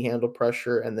can he handle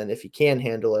pressure? And then if he can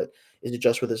handle it, is it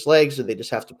just with his legs? Do they just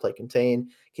have to play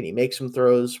contain? Can he make some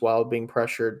throws while being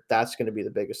pressured? That's going to be the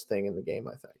biggest thing in the game,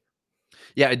 I think.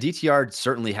 Yeah, DTR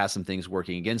certainly has some things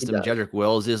working against him. Does. Jedrick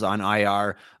Wills is on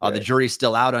IR. The jury's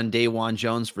still out on DeJuan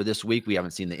Jones for this week. We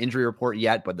haven't seen the injury report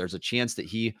yet, but there's a chance that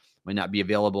he might not be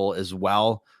available as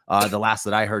well. The last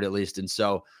that I heard, at least. And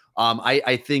so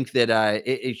I think that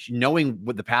knowing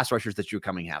what the pass rushers that you're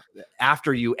coming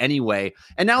after you anyway,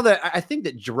 and now that I think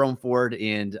that Jerome Ford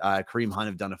and Kareem Hunt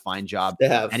have done a fine job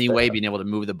being able to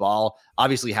move the ball.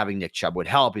 Obviously, having Nick Chubb would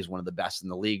help. He's one of the best in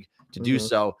the league to do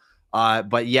so.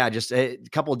 But yeah, just a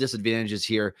couple of disadvantages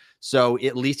here. So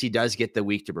at least he does get the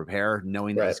week to prepare,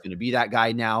 knowing that he's going to be that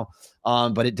guy now.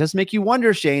 But it does make you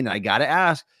wonder, Shane, I got to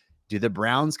ask, do the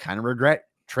Browns kind of regret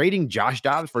trading Josh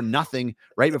Dobbs for nothing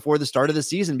right before the start of the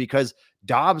season? Because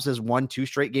Dobbs has won 2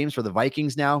 straight games for the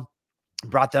Vikings now,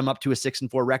 brought them up to a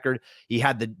 6-4 record. He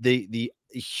had the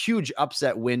huge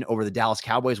upset win over the Dallas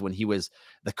Cowboys when he was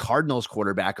the Cardinals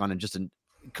quarterback on just a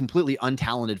completely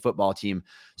untalented football team.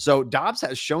 So Dobbs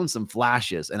has shown some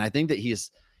flashes, and I think that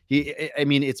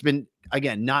it's been,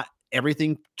 again, not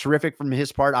everything terrific from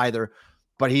his part either,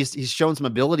 but he's shown some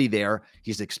ability there.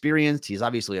 He's experienced. He's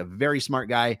obviously a very smart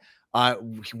guy.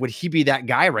 Would he be that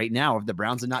guy right now if the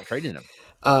Browns had not traded him?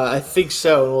 I think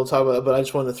so, and we'll talk about it, but I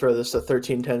just wanted to throw this, the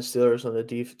 13-10 Steelers on the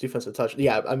defensive touch.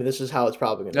 Yeah, I mean, this is how it's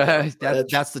probably going to go.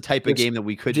 That's the type of game that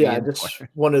we could be in. I just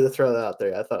wanted to throw that out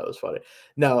there. I thought it was funny.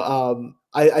 No,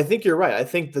 I think you're right. I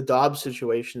think the Dobbs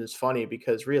situation is funny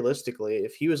because realistically,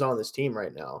 if he was on this team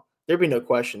right now, there'd be no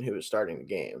question who was starting the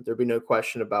game. There'd be no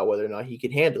question about whether or not he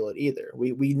could handle it either.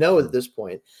 We know at this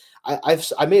point.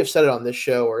 I may have said it on this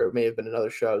show, or it may have been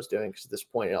another show I was doing, because at this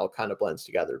point it all kind of blends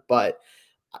together. But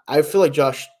I feel like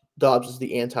Josh Dobbs is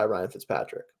the anti-Ryan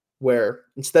Fitzpatrick, where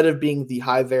instead of being the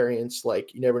high variance,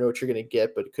 like you never know what you're going to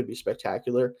get, but it could be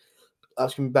spectacular, going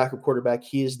to be backup quarterback,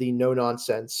 he is the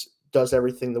no-nonsense, does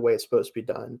everything the way it's supposed to be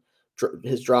done.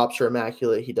 His drops are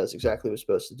immaculate. He does exactly what he's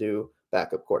supposed to do,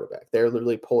 backup quarterback. They're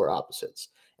literally polar opposites.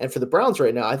 And for the Browns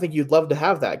right now, I think you'd love to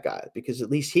have that guy, because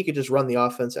at least he could just run the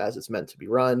offense as it's meant to be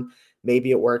run. Maybe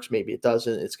it works, maybe it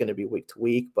doesn't. It's going to be week to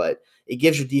week, but it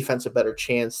gives your defense a better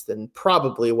chance than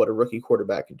probably what a rookie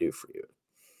quarterback can do for you.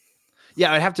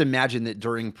 Yeah, I'd have to imagine that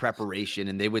during preparation,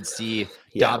 and they would see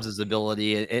Dobbs'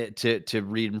 ability to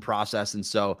read and process. And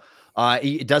so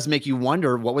it does make you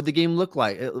wonder, what would the game look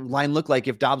like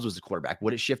if Dobbs was the quarterback?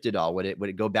 Would it shift at all? Would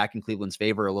it go back in Cleveland's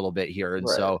favor a little bit here? And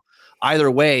so either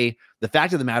way, the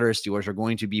fact of the matter is Steelers are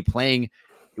going to be playing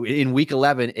in week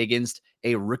 11 against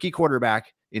a rookie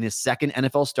quarterback in his second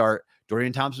NFL start.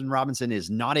 Dorian Thompson-Robinson is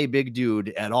not a big dude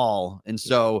at all. And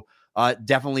so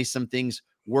definitely some things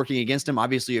working against him.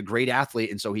 Obviously a great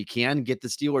athlete, and so he can get the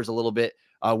Steelers a little bit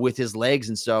with his legs.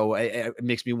 And so it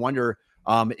makes me wonder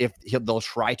if they'll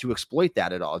try to exploit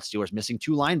that at all. The Steelers missing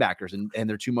 2 linebackers and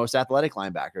their 2 most athletic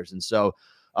linebackers. And so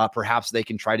perhaps they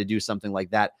can try to do something like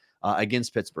that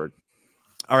against Pittsburgh.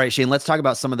 All right, Shane, let's talk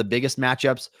about some of the biggest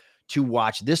matchups to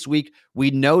watch this week.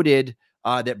 We noted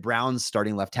that Browns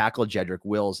starting left tackle Jedrick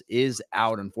Wills is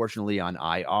out, unfortunately, on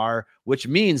IR, which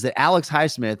means that Alex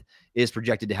Highsmith is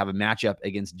projected to have a matchup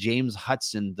against James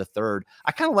Hudson III.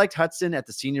 I kind of liked Hudson at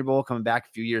the Senior Bowl coming back a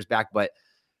few years back, but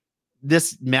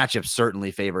this matchup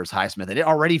certainly favors Highsmith, and it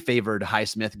already favored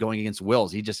Highsmith going against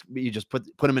Wills. You just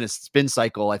put him in a spin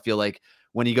cycle, I feel like,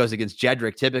 when he goes against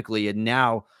Jedrick typically, and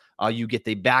now you get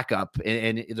the backup,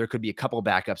 and there could be a couple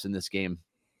backups in this game.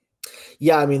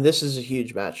 Yeah, I mean, this is a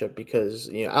huge matchup because,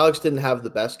 Alex didn't have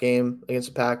the best game against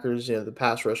the Packers. The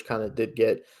pass rush kind of did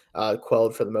get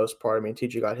quelled for the most part. I mean,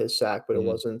 TJ got his sack, but it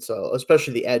wasn't. So,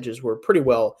 especially the edges were pretty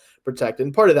well protected.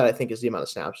 And part of that, I think, is the amount of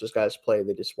snaps those guys played.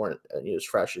 They just weren't as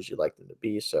fresh as you'd like them to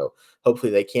be. So,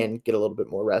 hopefully they can get a little bit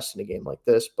more rest in a game like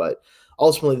this. But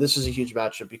ultimately, this is a huge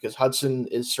matchup because Hudson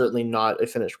is certainly not a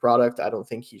finished product. I don't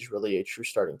think he's really a true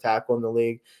starting tackle in the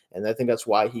league. And I think that's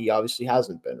why he obviously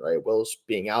hasn't been, right? Willis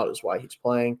being out is why he's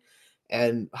playing.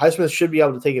 And Highsmith should be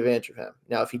able to take advantage of him.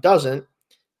 Now, if he doesn't,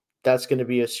 that's going to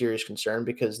be a serious concern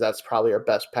because that's probably our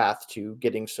best path to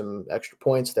getting some extra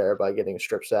points there by getting a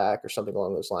strip sack or something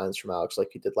along those lines from Alex like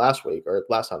he did last week or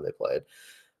last time they played.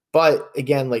 But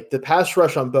again, like the pass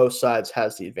rush on both sides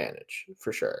has the advantage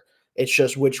for sure. It's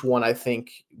just which one I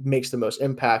think makes the most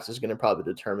impact is going to probably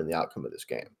determine the outcome of this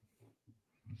game.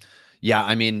 Yeah,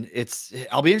 I mean,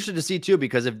 I'll be interested to see too,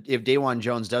 because if Dawan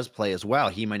Jones does play as well,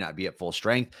 he might not be at full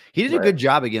strength. He did a good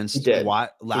job against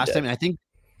Watt last time. And I think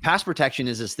pass protection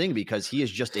is his thing because he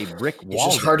is just a brick wall.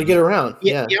 It's just hard to get around.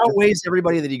 He outweighs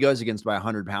everybody that he goes against by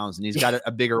 100 pounds, and he's got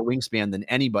a bigger wingspan than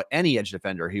any edge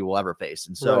defender he will ever face.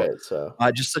 And so,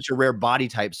 just such a rare body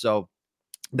type. So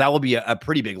that will be a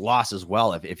pretty big loss as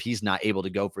well if he's not able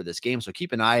to go for this game. So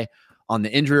keep an eye on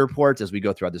the injury reports as we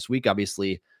go throughout this week.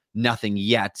 Obviously, nothing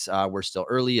yet. We're still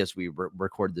early as we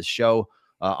record this show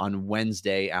on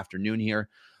Wednesday afternoon here.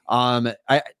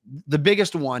 The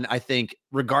biggest one, I think,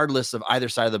 regardless of either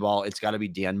side of the ball, it's got to be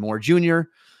Dan Moore Jr.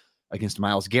 against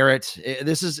Myles Garrett.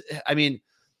 This is, I mean,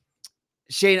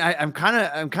 Shane, I'm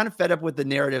kind of fed up with the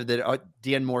narrative that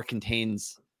Dan Moore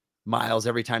contains Myles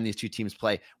every time these two teams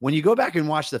play. When you go back and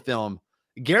watch the film,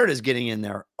 Garrett is getting in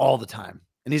there all the time,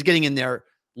 and he's getting in there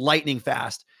lightning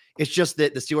fast. It's just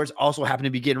that the Steelers also happen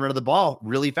to be getting rid of the ball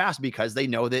really fast because they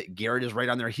know that Garrett is right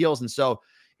on their heels. And so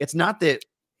it's not that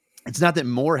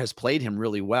Moore has played him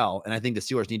really well. And I think the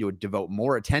Steelers need to devote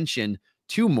more attention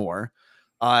to Moore.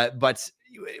 But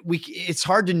it's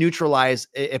hard to neutralize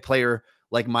a player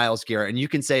like Myles Garrett. And you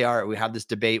can say, all right, we have this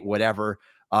debate, whatever.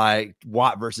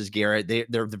 Watt versus Garrett.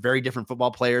 They're very different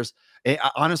football players.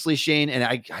 Honestly, Shane, and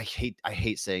I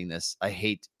hate saying this. I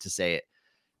hate to say it.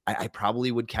 I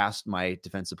probably would cast my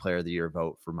defensive player of the year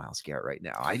vote for Myles Garrett right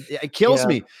now. It kills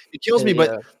me. It kills me.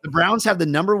 But the Browns have the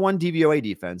number one DVOA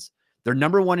defense. They're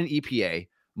number one in EPA.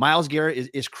 Myles Garrett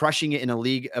is crushing it in a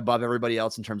league above everybody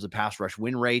else in terms of pass rush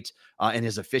win rate and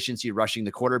his efficiency rushing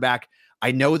the quarterback.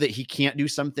 I know that he can't do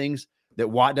some things that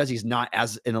Watt does. He's not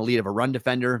as an elite of a run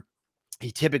defender.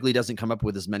 He typically doesn't come up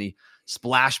with as many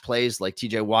splash plays like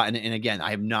TJ Watt. And again,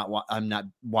 I'm not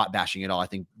Watt bashing at all. I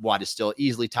think Watt is still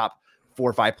easily top 4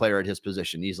 or 5 player at his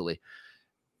position easily.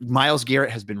 Myles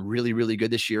Garrett has been really, really good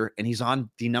this year, and he's on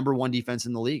the number one defense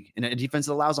in the league, and a defense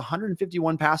that allows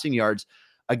 151 passing yards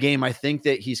a game. I think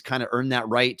that he's kind of earned that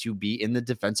right to be in the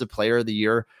defensive player of the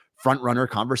year front runner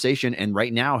conversation. And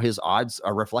right now his odds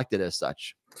are reflected as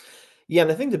such. Yeah.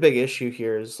 And I think the big issue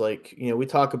here is we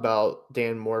talk about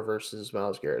Dan Moore versus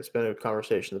Myles Garrett. It's been a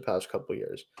conversation the past couple of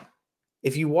years.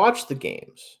 If you watch the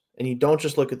games and you don't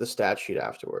just look at the stat sheet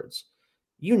afterwards,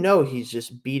 he's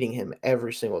just beating him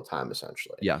every single time,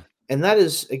 essentially. Yeah. And that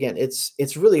is, again,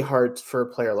 it's really hard for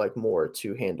a player like Moore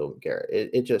to handle Garrett.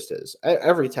 It just is.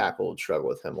 Every tackle would struggle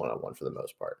with him one-on-one for the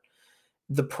most part.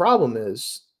 The problem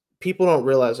is people don't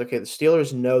realize, okay, the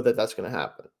Steelers know that that's going to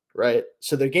happen, right?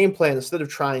 So their game plan, instead of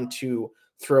trying to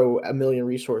throw a million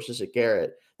resources at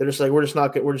Garrett, they're just like, we're just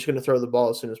going to throw the ball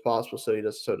as soon as possible so it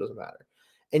doesn't matter.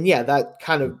 And yeah, that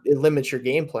kind of it limits your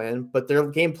game plan, but their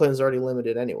game plan is already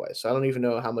limited anyway. So I don't even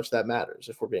know how much that matters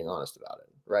if we're being honest about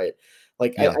it, right?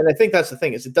 And I think that's the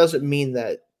thing is it doesn't mean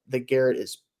that Garrett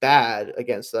is bad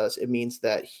against us. It means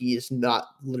that he is not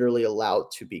literally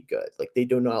allowed to be good. Like they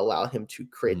do not allow him to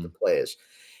create the plays.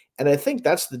 And I think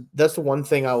that's the one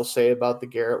thing I will say about the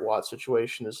Garrett Watt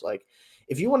situation is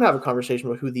if you want to have a conversation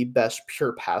about who the best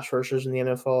pure pass rushers in the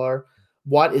NFL are,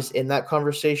 Watt is in that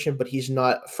conversation, but he's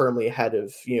not firmly ahead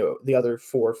of, the other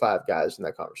 4 or 5 guys in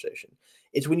that conversation.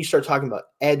 It's when you start talking about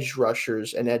edge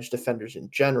rushers and edge defenders in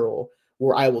general,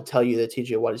 where I will tell you that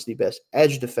TJ Watt is the best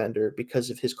edge defender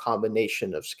because of his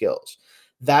combination of skills.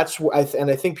 That's where I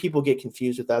think people get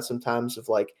confused with that sometimes of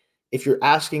if you're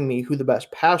asking me who the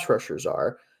best pass rushers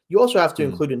are, you also have to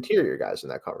include interior guys in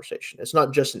that conversation. It's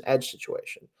not just an edge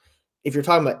situation. If you're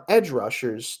talking about edge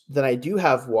rushers, then I do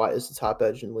have Watt as the top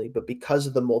edge in the league, but because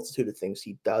of the multitude of things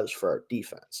he does for our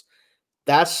defense,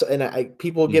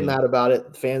 people get mad about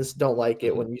it. Fans don't like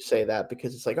it when you say that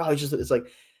because it's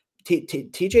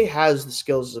TJ has the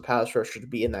skills as a pass rusher to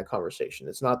be in that conversation.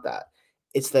 It's not that.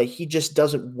 It's that he just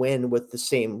doesn't win with the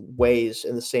same ways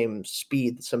and the same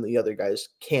speed that some of the other guys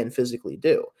can physically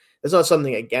do. It's not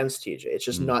something against TJ. It's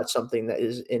just not something that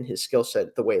is in his skill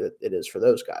set the way that it is for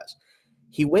those guys.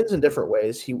 He wins in different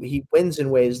ways. He wins in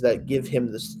ways that give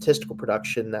him the statistical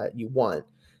production that you want.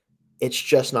 It's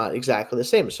just not exactly the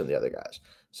same as some of the other guys.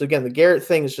 So again, the Garrett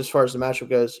thing is, as far as the matchup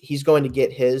goes, he's going to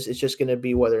get his. It's just going to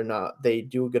be whether or not they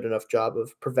do a good enough job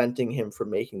of preventing him from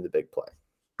making the big play.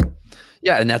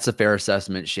 Yeah, and that's a fair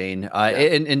assessment, Shane.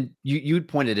 And you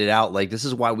pointed it out. Like, this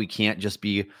is why we can't just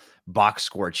be box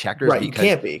score checkers. Right, because you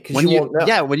can't be, because you won't know.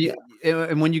 Yeah,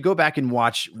 and when you go back and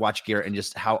watch Garrett and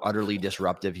just how utterly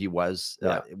disruptive he was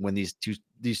when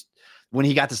when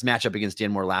he got this matchup against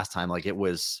Dan Moore last time, like it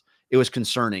was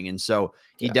concerning. And so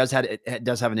it does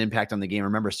have an impact on the game.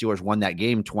 Remember, Steelers won that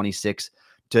game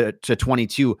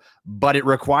 26-22, but it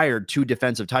required 2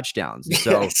 defensive touchdowns.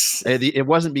 So it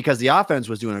wasn't because the offense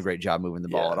was doing a great job moving the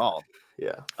ball at all.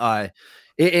 Yeah.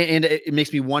 And it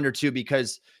makes me wonder too,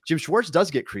 because Jim Schwartz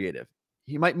does get creative.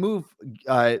 He might move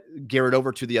Garrett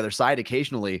over to the other side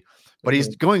occasionally, but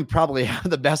he's going probably have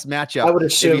the best matchup. I would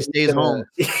assume if he stays home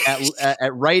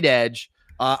at right edge.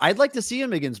 I'd like to see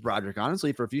him against Broderick,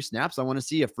 honestly, for a few snaps. I want to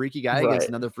see a freaky guy against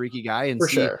another freaky guy, and for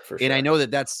sure. And I know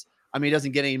that's. I mean, it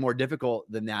doesn't get any more difficult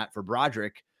than that for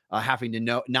Broderick, having to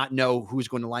not know who's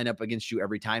going to line up against you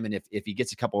every time. And if he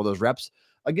gets a couple of those reps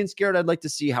against Garrett, I'd like to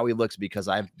see how he looks, because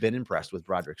I've been impressed with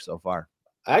Broderick so far.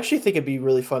 I actually think it'd be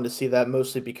really fun to see that,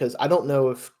 mostly because I don't know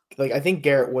if, I think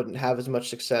Garrett wouldn't have as much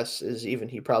success as even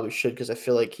he probably should, because I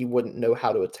feel like he wouldn't know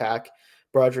how to attack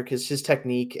Broderick, because his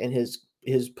technique and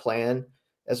his plan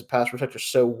as a pass protector is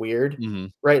so weird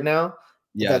right now.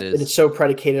 Yeah, it is. It's so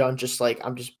predicated on just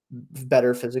I'm just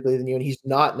better physically than you, and he's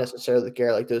not necessarily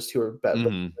Garrett. Like, those two are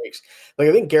better breaks.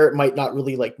 I think Garrett might not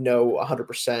really know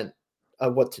 100%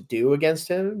 of what to do against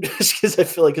him, just because I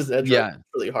feel like his edge is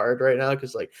really hard right now,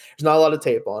 because there's not a lot of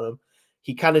tape on him.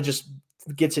 He kind of just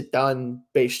gets it done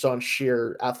based on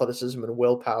sheer athleticism and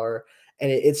willpower.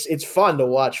 And it's fun to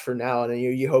watch for now, and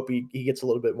you hope he gets a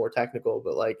little bit more technical,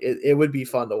 but it would be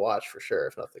fun to watch for sure,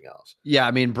 if nothing else. Yeah,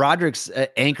 I mean, Broderick's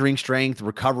anchoring strength,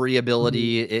 recovery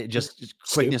ability, it just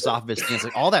quickness off of his stance,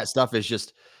 all that stuff is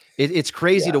just it's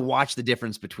crazy to watch the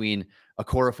difference between a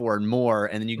Okorafor and Moore,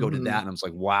 and then you go to that, and I'm just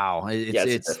like, wow,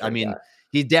 it's I mean.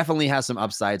 He definitely has some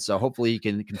upside, so hopefully he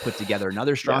can put together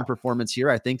another strong performance here.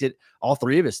 I think that all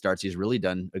 3 of his starts, he's really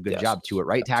done a good job. 2 at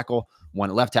right tackle, 1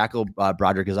 at left tackle.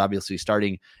 Broderick is obviously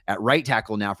starting at right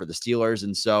tackle now for the Steelers,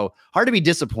 and so hard to be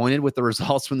disappointed with the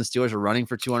results when the Steelers are running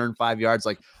for 205 yards.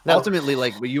 Ultimately,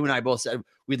 like what you and I both said,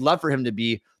 we'd love for him to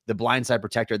be the blindside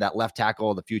protector, that left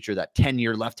tackle of the future, that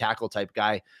 10-year left tackle type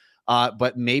guy.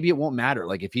 But maybe it won't matter.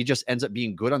 Like, if he just ends up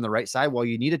being good on the right side, well,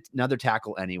 you need another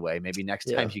tackle anyway. Maybe next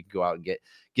time you can go out and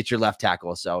get your left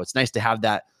tackle. So it's nice to have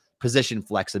that position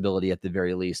flexibility at the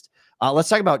very least. Let's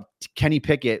talk about Kenny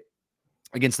Pickett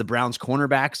against the Browns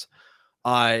cornerbacks.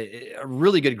 A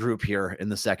really good group here in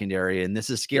the secondary, and this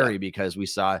is scary because we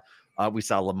saw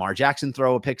Lamar Jackson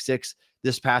throw a pick 6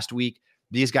 this past week.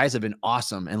 These guys have been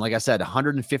awesome, and like I said,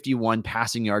 151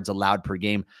 passing yards allowed per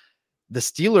game. The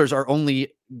Steelers are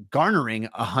only garnering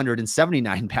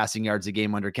 179 passing yards a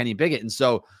game under Kenny Pickett. And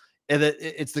so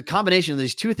it's the combination of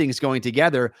these 2 things going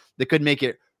together that could make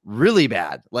it really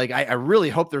bad. I really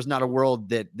hope there's not a world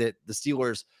that the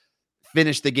Steelers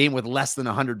finish the game with less than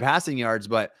 100 passing yards,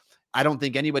 but I don't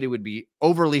think anybody would be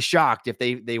overly shocked if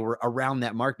they were around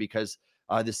that mark, because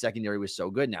the secondary was so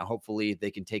good. Now, hopefully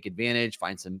they can take advantage,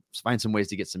 find some ways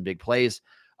to get some big plays.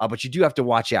 But you do have to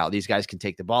watch out. These guys can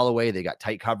take the ball away. They got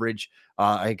tight coverage.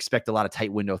 I expect a lot of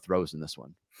tight window throws in this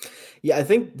one. Yeah, I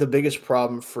think the biggest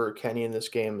problem for Kenny in this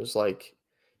game is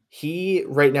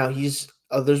right now he's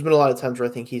there's been a lot of times where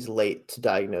I think he's late to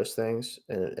diagnose things,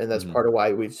 and that's part of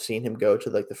why we've seen him go to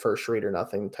the first read or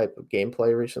nothing type of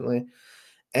gameplay recently.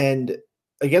 And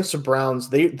against the Browns,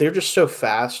 they're just so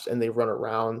fast, and they run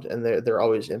around, and they're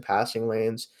always in passing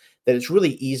lanes, that it's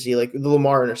really easy. Like the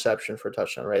Lamar interception for a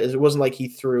touchdown, right? It wasn't like he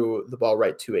threw the ball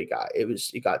right to a guy.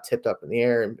 It got tipped up in the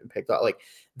air and picked up.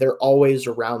 They're always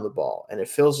around the ball, and it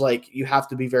feels like you have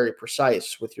to be very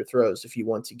precise with your throws if you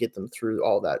want to get them through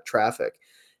all that traffic.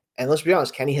 And let's be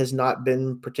honest, Kenny has not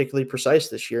been particularly precise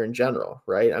this year in general,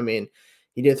 right? I mean,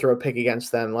 he did throw a pick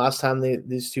against them last time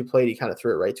these 2 played. He kind of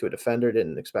threw it right to a defender,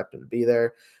 didn't expect him to be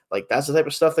there. That's the type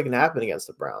of stuff that can happen against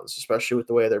the Browns, especially with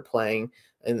the way they're playing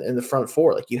in the front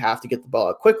 4. You have to get the ball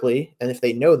out quickly, and if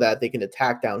they know that, they can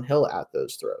attack downhill at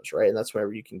those throws, right? And that's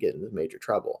whenever you can get into major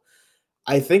trouble.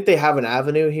 I think they have an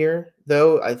avenue here,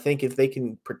 though. I think if they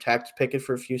can protect Pickett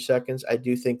for a few seconds, I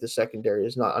do think the secondary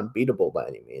is not unbeatable by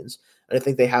any means. And I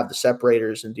think they have the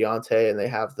separators in Deontay, and they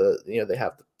have the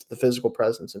physical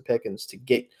presence in Pickens to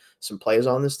get some plays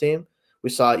on this team.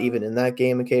 We saw it even in that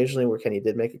game occasionally where Kenny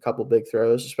did make a couple big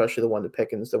throws, especially the one to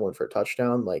Pickens that went for a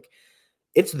touchdown. Like,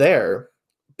 it's there,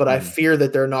 but I fear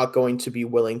that they're not going to be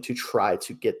willing to try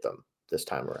to get them this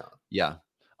time around. Yeah.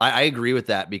 I agree with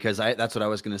that because that's what I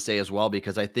was going to say as well,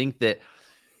 because I think that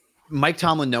Mike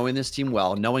Tomlin, knowing this team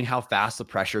well, knowing how fast the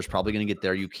pressure is probably going to get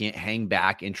there, you can't hang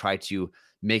back and try to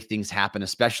make things happen,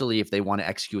 especially if they want to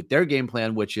execute their game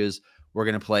plan, which is we're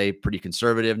going to play pretty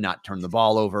conservative, not turn the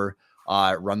ball over,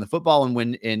 run the football and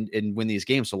win these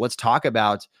games. So let's talk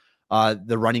about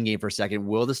the running game for a second.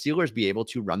 Will the Steelers be able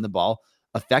to run the ball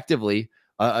effectively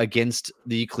against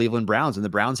the Cleveland Browns? And the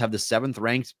Browns have the 7th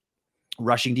ranked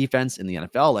rushing defense in the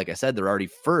NFL. Like I said, they're already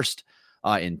first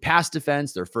in pass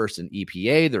defense. They're first in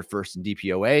EPA. They're first in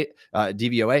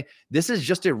DVOA. This is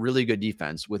just a really good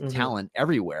defense with talent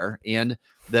everywhere. And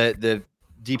the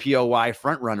DPOY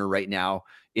front runner right now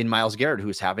in Myles Garrett,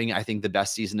 who's having, I think, the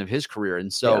best season of his career.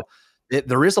 And so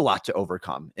there is a lot to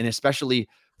overcome. And especially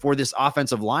for this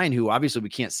offensive line, who obviously we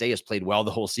can't say has played well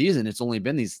the whole season. It's only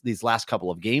been these last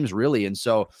couple of games, really. And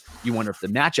so you wonder if the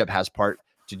matchup has part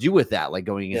to do with that, like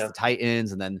going against the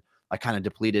Titans and then a kind of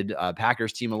depleted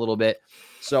Packers team a little bit.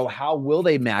 So how will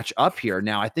they match up here?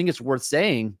 Now, I think it's worth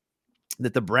saying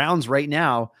that the Browns right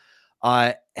now,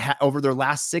 over their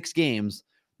last 6 games,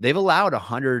 they've allowed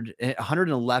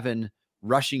 111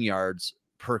 rushing yards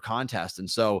per contest. And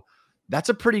so that's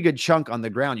a pretty good chunk on the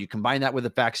ground. You combine that with the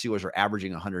fact Steelers are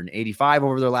averaging 185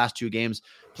 over their last 2 games,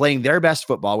 playing their best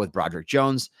football with Broderick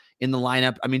Jones in the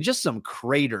lineup. I mean, just some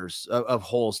craters of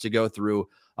holes to go through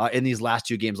in these last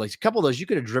 2 games. Like a couple of those, you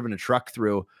could have driven a truck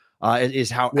through is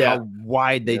how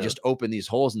wide they just open these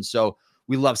holes. And so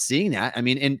we love seeing that. I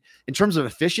mean, in terms of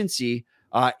efficiency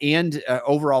and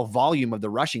overall volume of the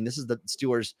rushing, this is the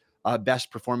Steelers'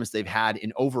 best performance they've had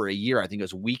in over a year. I think it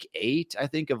was week 8, I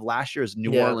think, of last year's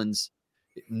New Orleans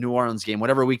game,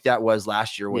 whatever week that was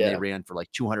last year when they ran for like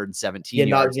 217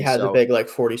 yards. You had the big like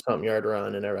 40-something yard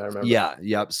run, and I remember.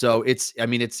 Yep. So it's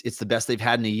the best they've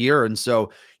had in a year, and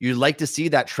so you'd like to see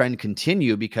that trend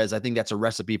continue because I think that's a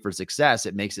recipe for success.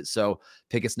 It makes it so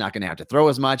Pickett's not going to have to throw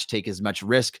as much, take as much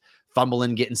risk,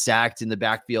 fumbling, getting sacked in the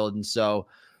backfield, and so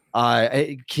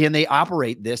can they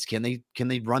operate this? Can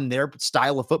they run their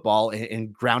style of football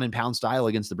and ground and pound style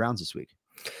against the Browns this week?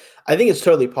 I think it's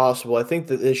totally possible. I think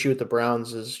the issue with the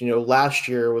Browns is, last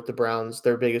year with the Browns,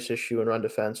 their biggest issue in run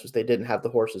defense was they didn't have the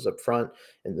horses up front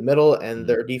in the middle, and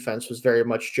their defense was very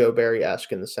much Joe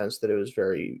Barry-esque in the sense that it was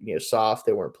very, soft.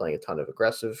 They weren't playing a ton of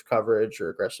aggressive coverage or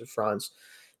aggressive fronts.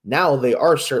 Now they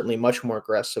are certainly much more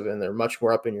aggressive, and they're much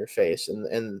more up in your face.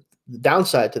 And the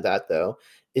downside to that, though,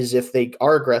 is if they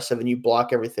are aggressive and you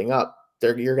block everything up,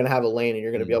 you're going to have a lane and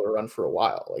you're going to be able to run for a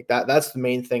while. Like that's the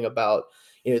main thing about,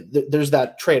 there's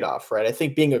that trade-off, right? I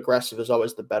think being aggressive is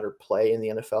always the better play in the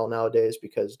NFL nowadays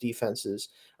because defenses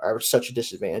are such a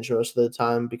disadvantage most of the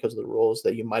time because of the rules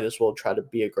that you might as well try to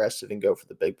be aggressive and go for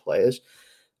the big plays.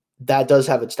 That does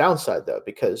have its downside, though,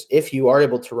 because if you are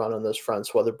able to run on those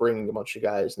fronts while they're bringing a bunch of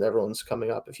guys and everyone's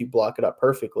coming up, if you block it up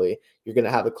perfectly, you're going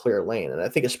to have a clear lane. And I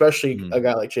think especially a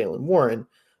guy like Jaylen Warren,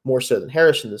 more so than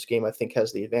Harris in this game, I think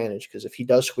has the advantage because if he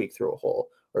does squeak through a hole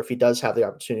or if he does have the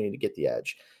opportunity to get the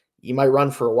edge, you might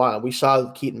run for a while. We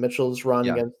saw Keaton Mitchell's run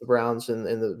against the Browns in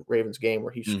the Ravens game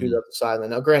where he screwed up the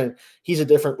sideline. Now, granted, he's a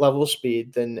different level of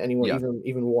speed than anyone,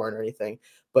 even Warren or anything,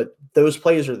 but those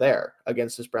plays are there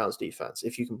against this Browns defense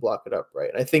if you can block it up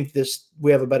right. And I think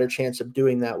we have a better chance of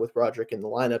doing that with Broderick in the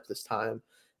lineup this time,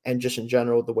 and just in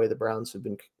general the way the Browns have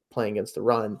been playing against the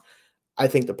run. I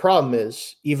think the problem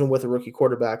is even with a rookie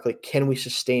quarterback, like can we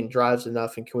sustain drives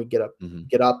enough, and can we get up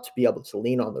to be able to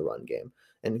lean on the run game?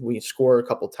 And we score a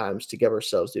couple times to give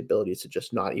ourselves the ability to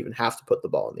just not even have to put the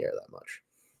ball in the air that much.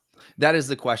 That is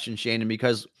the question, Shane. And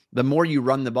because the more you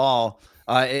run the ball,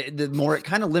 the more it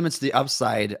kind of limits the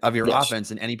upside of your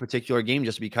offense in any particular game,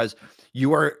 just because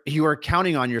you are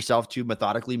counting on yourself to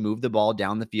methodically move the ball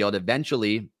down the field.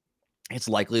 Eventually, it's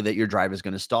likely that your drive is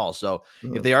going to stall. So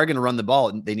if they are going to run the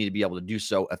ball, they need to be able to do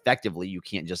so effectively. You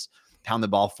can't just pound the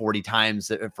ball 40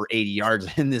 times for 80 yards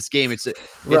in this game. It's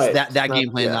that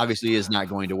game plan obviously is not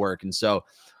going to work. And so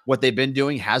what they've been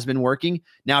doing has been working.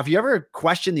 Now, if you ever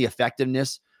question the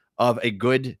effectiveness of a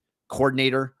good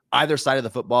coordinator, either side of the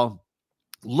football,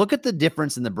 look at the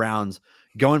difference in the Browns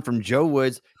going from Joe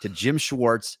Woods to Jim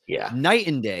Schwartz, night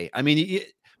and day. I mean,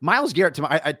 Myles Garrett,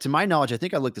 to my knowledge, I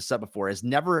think I looked this up before, has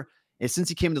never, since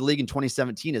he came to the league in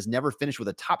 2017, has never finished with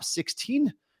a top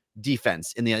 16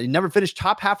 defense in the never finished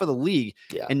top half of the league.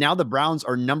 Yeah. And now the Browns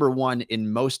are number one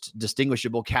in most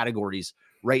distinguishable categories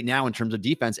right now in terms of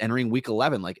defense entering week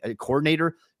 11. Like, a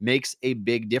coordinator makes a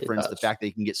big difference. The fact that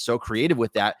they can get so creative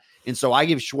with that. And so I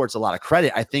give Schwartz a lot of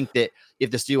credit. I think that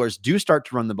if the Steelers do start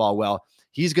to run the ball well,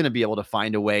 he's going to be able to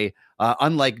find a way,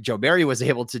 unlike Joe Barry was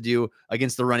able to do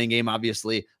against the running game,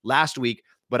 obviously, last week.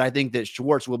 But I think that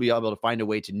Schwartz will be able to find a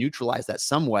way to neutralize that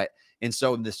somewhat. And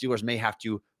so the Steelers may have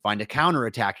to find a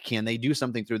counterattack. Can they do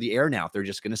something through the air now if they're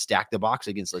just going to stack the box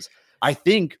against us? I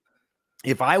think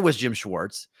if I was Jim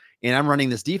Schwartz and I'm running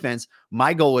this defense,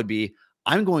 my goal would be,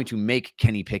 I'm going to make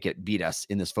Kenny Pickett beat us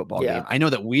in this football game. I know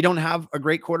that we don't have a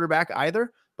great quarterback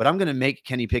either, but I'm going to make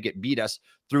Kenny Pickett beat us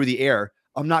through the air.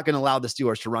 I'm not going to allow the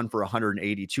Steelers to run for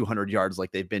 180, 200 yards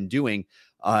like they've been doing.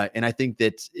 And I think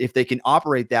that if they can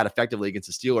operate that effectively against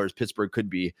the Steelers, Pittsburgh could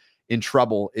be in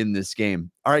trouble in this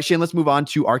game. All right, Shane, let's move on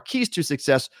to our keys to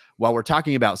success while we're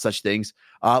talking about such things.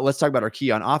 Let's talk about our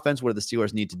key on offense. What do the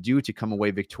Steelers need to do to come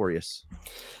away victorious?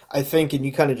 I think, and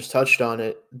you kind of just touched on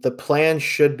it, the plan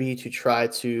should be to try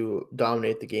to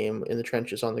dominate the game in the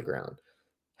trenches on the ground.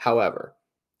 However,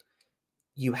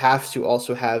 you have to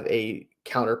also have a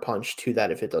counterpunch to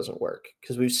that if it doesn't work,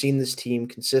 because we've seen this team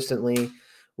consistently,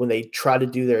 when they try to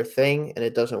do their thing and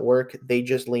it doesn't work, they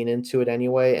just lean into it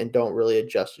anyway and don't really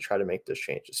adjust to try to make those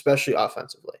changes, especially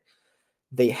offensively.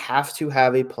 They have to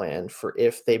have a plan for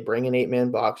if they bring an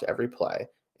 8-man box every play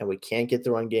and we can't get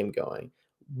the run game going,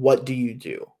 what do you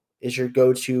do? Is your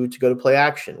go-to to go to play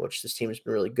action, which this team has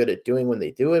been really good at doing when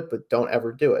they do it, but don't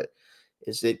ever do it?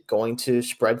 Is it going to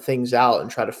spread things out and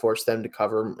try to force them to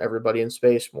cover everybody in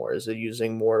space more? Is it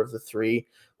using more of the 3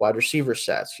 wide receiver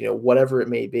sets? Whatever it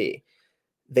may be.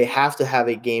 They have to have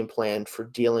a game plan for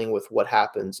dealing with what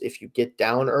happens if you get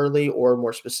down early, or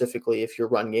more specifically, if your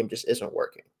run game just isn't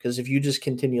working. Because if you just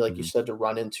continue, like you said, to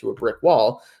run into a brick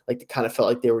wall, like it kind of felt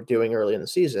like they were doing early in the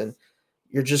season,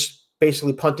 you're just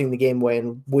basically punting the game away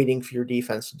and waiting for your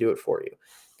defense to do it for you.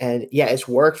 And yeah, it's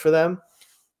worked for them.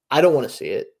 I don't want to see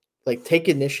it. Like, take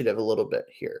initiative a little bit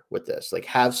here with this. Like,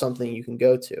 have something you can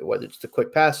go to, whether it's the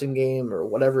quick passing game or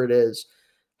whatever it is.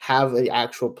 Have an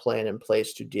actual plan in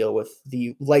place to deal with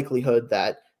the likelihood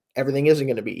that everything isn't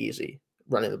going to be easy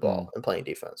running the ball and playing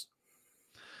defense.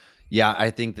 Yeah,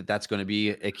 I think that that's going to be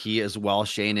a key as well,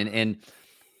 Shane. And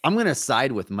I'm going to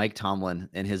side with Mike Tomlin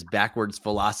and his backwards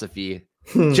philosophy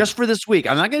just for this week.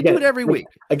 I'm not going to do it every week.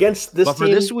 Against this team, for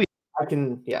this week,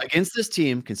 against this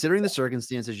team, considering the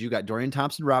circumstances, you got Dorian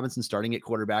Thompson-Robinson starting at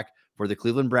quarterback for the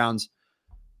Cleveland Browns.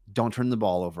 Don't turn the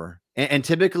ball over. And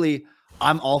typically,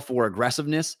 I'm all for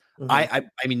aggressiveness. I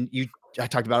mean, I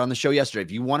talked about it on the show yesterday.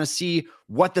 If you want to see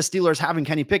what the Steelers have in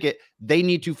Kenny Pickett, they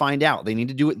need to find out. They need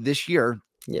to do it this year.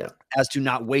 Yeah. As to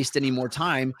not waste any more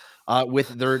time with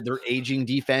their aging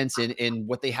defense and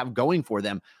what they have going for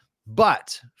them.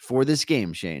 But for this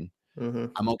game, Shane,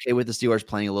 I'm okay with the Steelers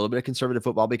playing a little bit of conservative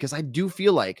football, because I do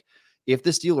feel like if the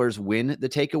Steelers win the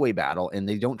takeaway battle and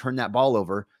they don't turn that ball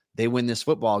over, they win this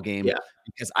football game.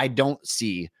 Because I don't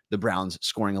see the Browns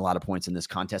scoring a lot of points in this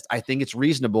contest. I think it's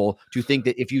reasonable to think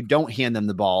that if you don't hand them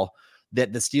the ball,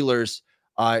 that the Steelers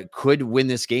could win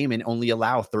this game and only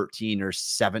allow 13 or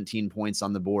 17 points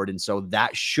on the board. And so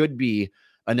that should be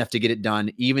enough to get it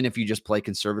done, even if you just play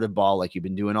conservative ball like you've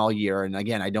been doing all year. And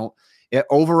again,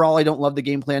 overall, I don't love the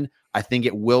game plan. I think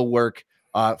it will work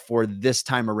for this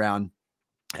time around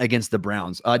against the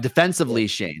Browns. Defensively,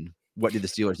 Shane, what do the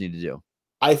Steelers need to do?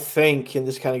 I think, and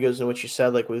this kind of goes into what you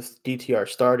said, like with DTR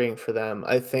starting for them,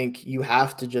 I think you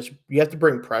have to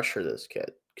bring pressure to this kid,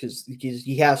 because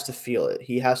he has to feel it.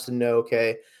 He has to know,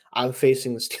 okay, I'm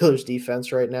facing the Steelers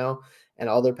defense right now, and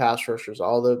all their pass rushers,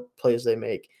 all the plays they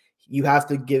make. You have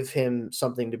to give him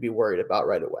something to be worried about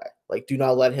right away. Like, do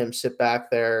not let him sit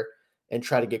back there and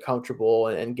try to get comfortable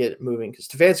and get moving, because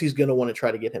Stefanski's going to want to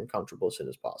try to get him comfortable as soon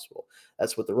as possible.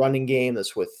 That's with the running game.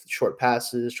 That's with short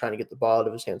passes, trying to get the ball out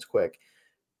of his hands quick.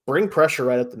 Bring pressure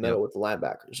right up the middle with the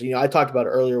linebackers. I talked about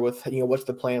it earlier with, what's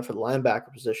the plan for the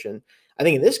linebacker position. I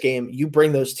think in this game, you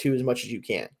bring those 2 as much as you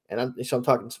can. And I'm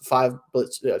talking 5-man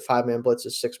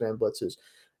blitzes, 6-man blitzes.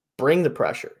 Bring the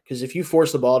pressure, because if you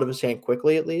force the ball out of his hand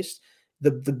quickly, at least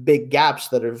the big gaps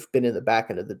that have been in the back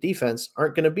end of the defense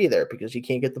aren't going to be there, because you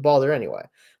can't get the ball there anyway.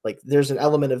 Like, there's an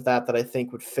element of that I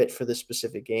think would fit for this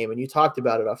specific game. And you talked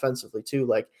about it offensively too.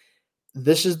 Like,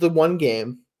 this is the one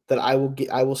game that I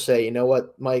will say, you know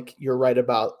what, Mike, you're right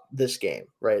about this game,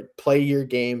 right? Play your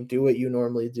game, do what you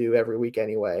normally do every week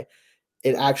anyway.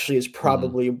 It actually is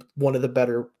probably one of the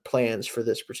better plans for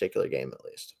this particular game, at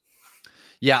least.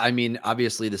 Yeah, I mean,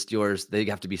 obviously the Steelers, they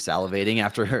have to be salivating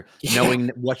after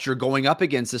knowing what you're going up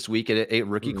against this week at a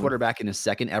rookie quarterback in his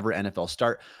second ever NFL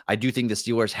start. I do think the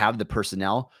Steelers have the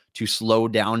personnel to slow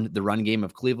down the run game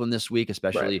of Cleveland this week,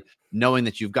 especially knowing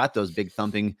that you've got those big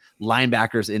thumping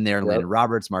linebackers in there, Landon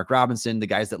Roberts, Mark Robinson, the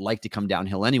guys that like to come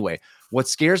downhill anyway. What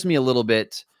scares me a little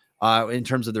bit in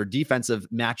terms of their defensive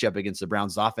matchup against the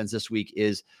Browns offense this week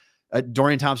is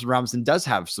Dorian Thompson-Robinson does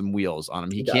have some wheels on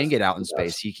him. He can get out in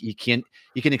space. He can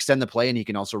extend the play, and he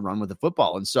can also run with the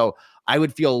football. And so I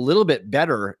would feel a little bit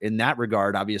better in that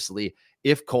regard, obviously,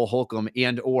 if Cole Holcomb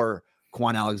and or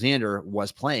Quan Alexander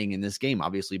was playing in this game.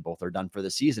 Obviously, both are done for the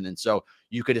season. And so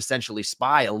you could essentially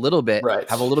spy a little bit,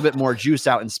 have a little bit more juice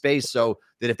out in space so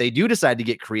that if they do decide to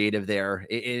get creative there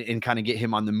and kind of get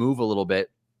him on the move a little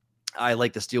bit, I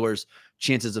like the Steelers'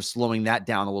 chances of slowing that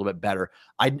down a little bit better.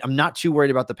 I'm not too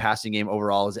worried about the passing game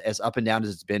overall, as up and down as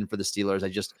it's been for the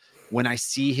Steelers. When I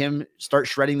see him start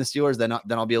shredding the Steelers, then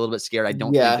I'll be a little bit scared. I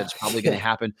don't think that's probably going to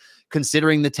happen,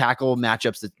 considering the tackle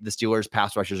matchups that the Steelers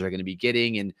pass rushers are going to be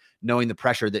getting and knowing the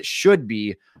pressure that should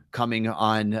be coming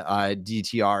on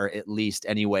DTR at least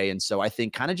anyway. And so I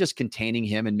think kind of just containing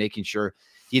him and making sure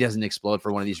he doesn't explode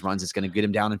for one of these runs. It's going to get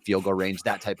him down in field goal range,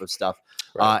 that type of stuff.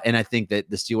 And I think that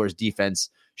the Steelers defense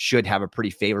should have a pretty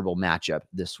favorable matchup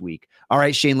this week. All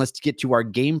right, Shane, let's get to our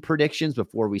game predictions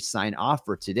before we sign off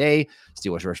for today.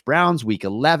 Steelers versus Browns, week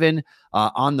 11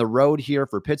 on the road here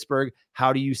for Pittsburgh.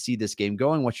 How do you see this game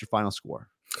going? What's your final score?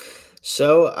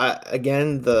 So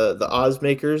again, the odds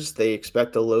makers, they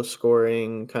expect a low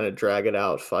scoring kind of drag it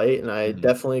out fight. And I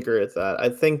definitely agree with that. I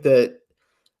think that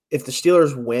if the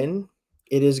Steelers win,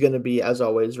 it is going to be, as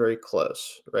always, very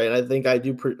close, right? And I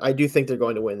do think they're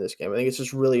going to win this game. I think it's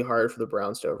just really hard for the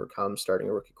Browns to overcome starting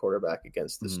a rookie quarterback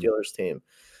against the Steelers team.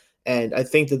 And I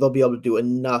think that they'll be able to do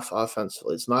enough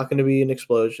offensively. It's not going to be an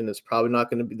explosion. They're probably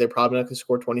not going to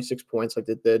score 26 points like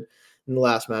they did in the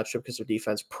last matchup because their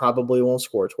defense probably won't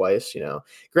score twice.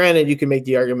 Granted, you can make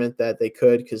the argument that they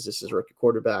could because this is a rookie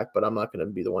quarterback, but I'm not going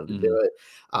to be the one to do it.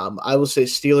 I will say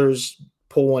Steelers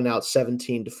pull one out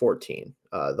 17-14.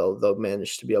 They'll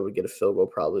manage to be able to get a field goal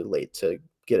probably late to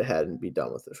get ahead and be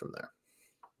done with it from there.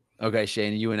 Okay,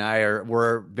 Shane, you and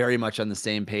we're very much on the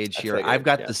same page here. I've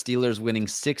got the Steelers winning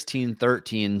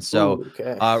 16-13. So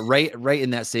right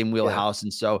in that same wheelhouse.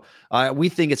 And so we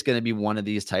think it's going to be one of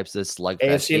these types of slugfest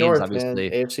AFC games, North, obviously.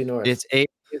 Man. AFC North. It's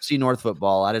AFC North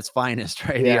football at its finest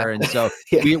here. And so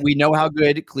we know how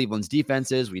good Cleveland's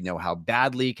defense is. We know how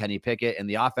badly Kenny Pickett and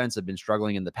the offense have been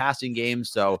struggling in the passing game.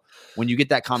 So when you get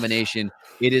that combination,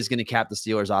 it is going to cap the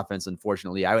Steelers offense.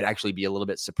 Unfortunately, I would actually be a little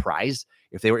bit surprised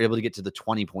if they were able to get to the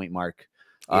 20-point mark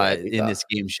in this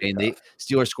game, Shane. The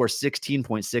Steelers score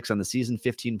 16.6 on the season,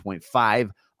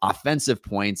 15.5 offensive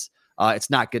points. It's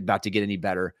not about to get any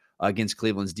better against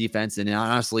Cleveland's defense. And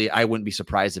honestly, I wouldn't be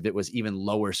surprised if it was even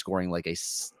lower scoring, like a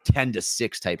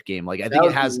 10-6 type game. Like I think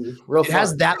it has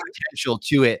that potential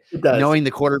to it knowing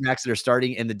the quarterbacks that are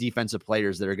starting and the defensive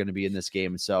players that are going to be in this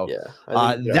game. So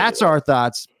that's our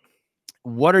thoughts.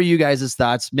 What are you guys'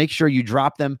 thoughts? Make sure you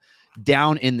drop them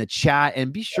down in the chat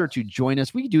and be sure to join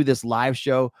us. We do this live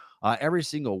show every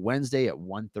single Wednesday at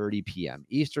 1:30 p.m.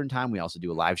 Eastern time. We also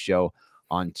do a live show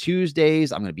on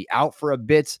Tuesdays. I'm going to be out for a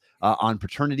bit on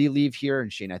paternity leave here,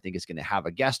 and Shane, I think, is going to have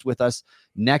a guest with us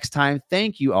next time.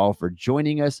 Thank you all for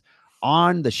joining us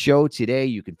on the show today.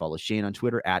 You can follow Shane on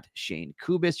Twitter at Shane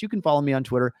Kubis. You can follow me on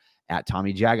Twitter at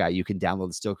Tommy Jagai. You can download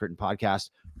the Steel Curtain podcast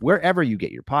wherever you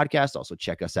get your podcast. Also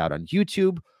check us out on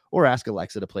YouTube or ask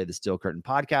Alexa to play the Steel Curtain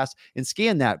podcast and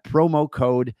scan that promo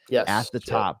code at the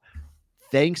top.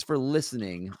 Thanks for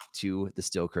listening to the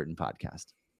Steel Curtain podcast.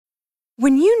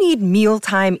 When you need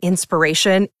mealtime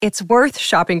inspiration, it's worth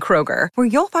shopping Kroger, where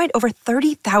you'll find over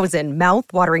 30,000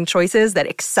 mouth-watering choices that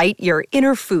excite your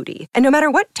inner foodie. And no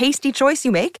matter what tasty choice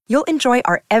you make, you'll enjoy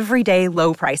our everyday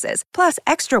low prices, plus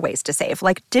extra ways to save,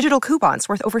 like digital coupons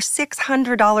worth over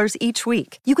 $600 each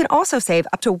week. You can also save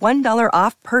up to $1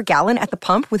 off per gallon at the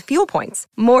pump with fuel points.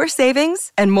 More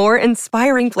savings and more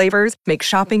inspiring flavors make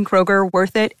shopping Kroger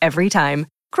worth it every time.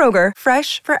 Kroger,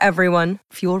 fresh for everyone.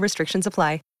 Fuel restrictions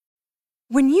apply.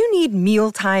 When you need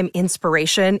mealtime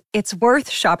inspiration, it's worth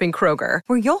shopping Kroger,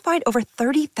 where you'll find over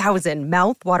 30,000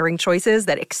 mouth-watering choices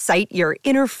that excite your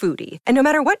inner foodie. And no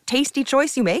matter what tasty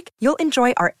choice you make, you'll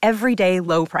enjoy our everyday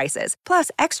low prices, plus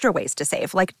extra ways to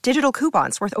save, like digital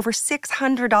coupons worth over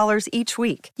 $600 each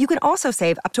week. You can also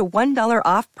save up to $1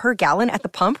 off per gallon at the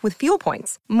pump with fuel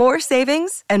points. More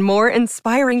savings and more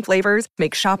inspiring flavors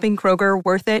make shopping Kroger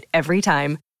worth it every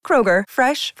time. Kroger,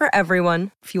 fresh for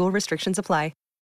everyone. Fuel restrictions apply.